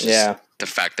and just the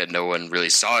fact that no one really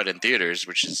saw it in theaters,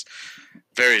 which is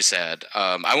very sad.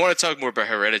 I want to talk more about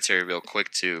Hereditary real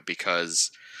quick too,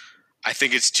 because I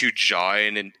think it's too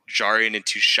jarring and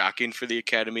too shocking for the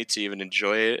Academy to even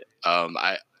enjoy it.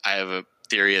 I have a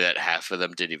theory that half of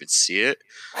them didn't even see it.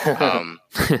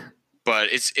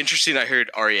 But it's interesting. I heard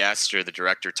Ari Aster, the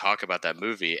director, talk about that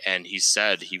movie, and he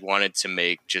said he wanted to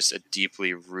make just a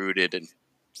deeply rooted and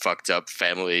fucked up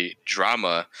family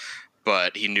drama,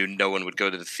 but he knew no one would go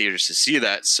to the theaters to see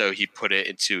that, so he put it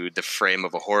into the frame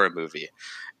of a horror movie,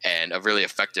 and a really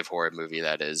effective horror movie,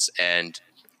 that is. And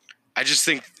I just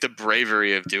think the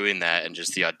bravery of doing that and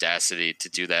just the audacity to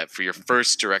do that for your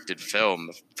first directed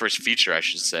film, first feature, I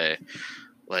should say,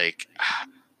 like,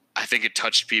 I think it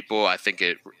touched people. I think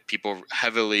people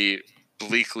heavily,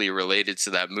 bleakly related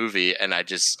to that movie, and I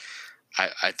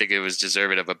think it was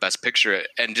deserving of a Best Picture.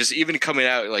 And just even coming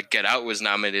out, like Get Out was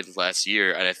nominated last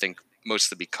year, and I think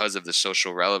mostly because of the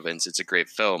social relevance, it's a great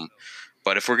film.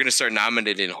 But if we're going to start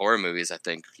nominating horror movies, I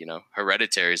think,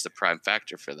 Hereditary is the prime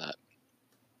factor for that.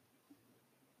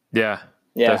 Yeah,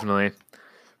 definitely.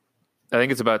 I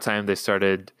think it's about time they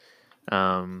started,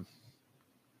 going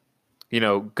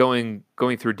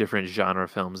through different genre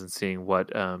films and seeing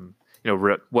what,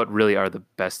 what really are the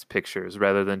best pictures,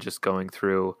 rather than just going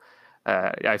through.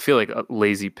 I feel like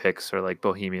lazy picks are like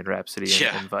Bohemian Rhapsody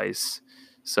and Vice.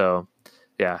 So,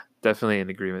 yeah, definitely in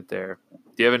agreement there.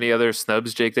 Do you have any other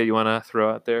snubs, Jake, that you want to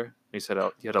throw out there? You said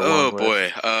you had a long list.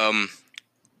 Oh boy.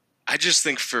 I just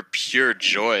think for pure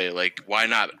joy, like, why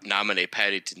not nominate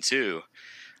Paddington 2?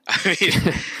 I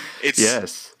mean,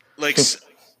 it's like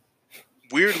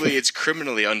weirdly, it's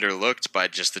criminally underlooked by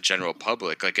just the general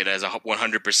public. Like, it has a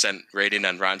 100% rating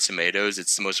on Rotten Tomatoes.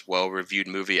 It's the most well-reviewed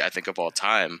movie, I think, of all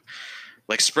time.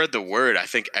 Like, spread the word. I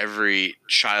think every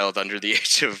child under the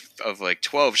age of like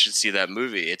 12 should see that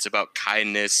movie. It's about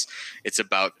kindness. It's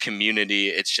about community.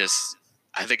 It's just,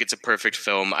 I think it's a perfect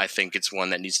film. I think it's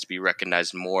one that needs to be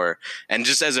recognized more. And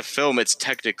just as a film, it's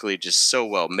technically just so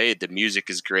well made. The music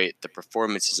is great. The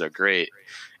performances are great.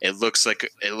 It looks like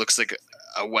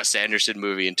a Wes Anderson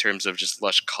movie in terms of just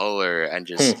lush color and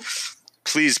just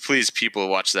please people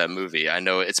watch that movie. I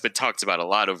know it's been talked about a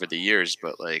lot over the years,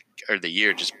 but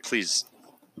just please,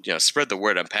 spread the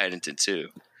word on Paddington 2.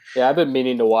 Yeah, I've been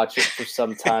meaning to watch it for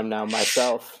some time now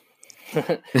myself.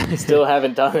 Still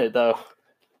haven't done it though.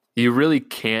 You really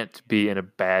can't be in a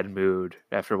bad mood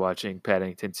after watching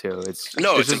Paddington 2. It's just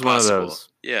impossible. One of those.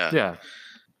 Yeah.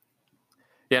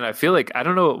 And I feel like I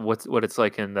don't know what it's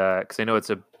like in the, because I know it's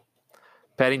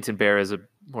Paddington Bear is a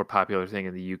more popular thing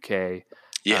in the UK.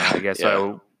 Yeah, I guess. Yeah.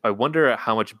 So I wonder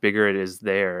how much bigger it is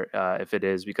there, if it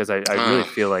is, because I really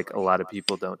feel like a lot of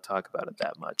people don't talk about it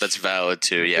that much. That's valid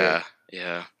too. Yeah.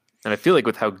 And I feel like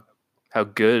with how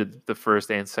good the first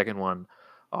and second one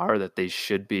are, that they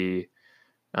should be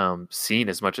seen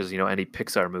as much as any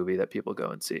Pixar movie that people go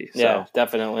and see. Yeah,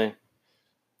 definitely.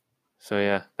 So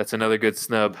yeah, that's another good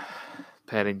snub.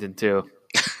 Paddington 2.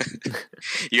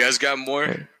 You guys got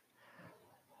more?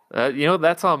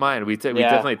 That's all mine. We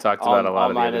definitely talked about a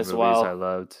lot of the other movies I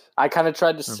loved. I kind of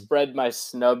tried to spread my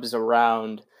snubs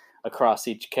around across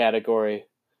each category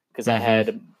because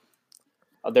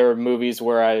there were movies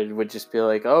where I would just be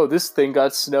like, oh, this thing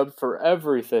got snubbed for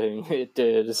everything it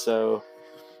did. So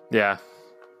yeah,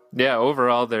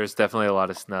 overall there's definitely a lot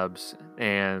of snubs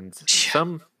and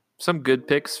some good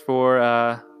picks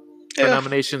for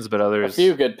nominations, but others, a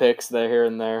few good picks there here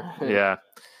and there. Yeah.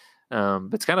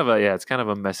 It's kind of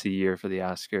a messy year for the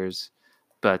Oscars,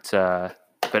 but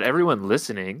everyone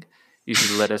listening, you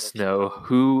should let us know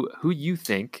who you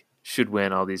think should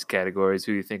win all these categories,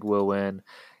 who you think will win,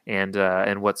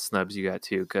 and what snubs you got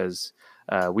too, because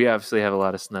we obviously have a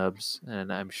lot of snubs,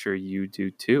 and I'm sure you do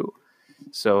too.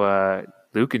 So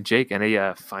Luke and Jake, any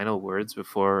final words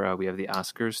before we have the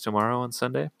Oscars tomorrow on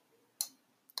Sunday?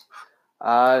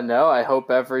 No, I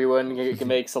hope everyone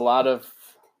makes a lot of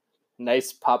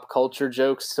nice pop culture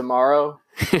jokes tomorrow.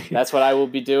 That's what I will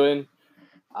be doing.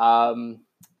 It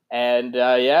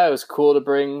was cool to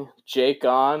bring Jake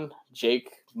on. Jake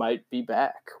might be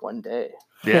back one day.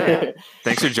 Yeah.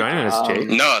 Thanks for joining us, Jake.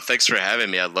 No, thanks for having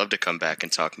me. I'd love to come back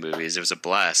and talk movies. It was a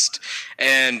blast.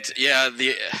 And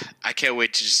I can't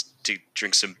wait to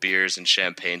drink some beers and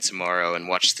champagne tomorrow and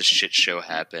watch the shit show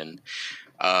happen.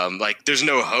 There's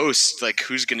no host. Like,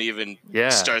 who's going to even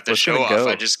start the show off?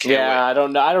 I just can't wait. I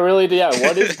don't know. I don't really. Yeah,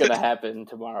 what is going to happen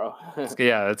tomorrow?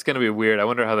 It's going to be weird. I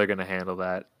wonder how they're going to handle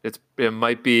that. It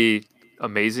might be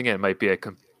amazing, and it might be a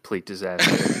complete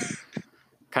disaster.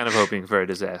 Kind of hoping for a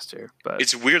disaster, but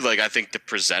it's weird. Like, I think the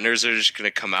presenters are just going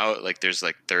to come out. Like, there's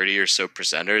 30 or so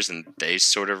presenters, and they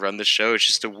sort of run the show. It's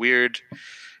just a weird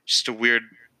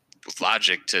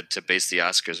logic to base the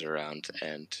Oscars around,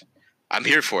 and I'm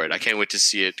here for it. I can't wait to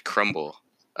see it crumble.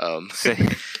 Yeah,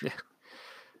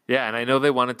 and I know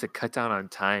they wanted to cut down on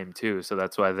time too, so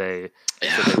that's why they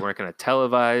said they weren't going to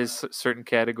televise certain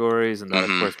categories, and that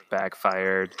of course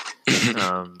backfired.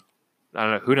 I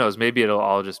don't know. Who knows? Maybe it'll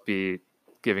all just be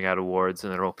giving out awards,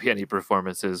 and there won't be any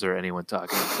performances or anyone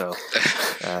talking. So,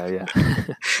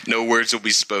 no words will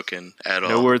be spoken at all.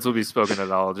 No words will be spoken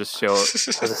at all. Just show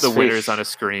the winners on a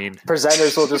screen.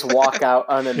 Presenters will just walk out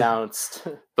unannounced.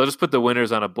 They'll just put the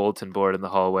winners on a bulletin board in the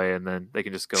hallway, and then they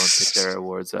can just go and pick their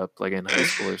awards up, like in high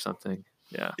school or something.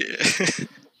 Yeah.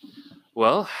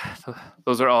 Well,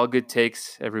 those are all good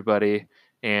takes, everybody.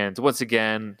 And once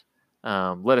again,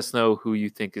 let us know who you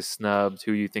think is snubbed,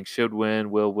 who you think should win,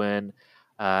 will win.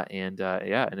 And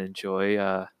enjoy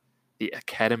the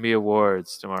Academy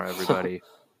Awards tomorrow, everybody.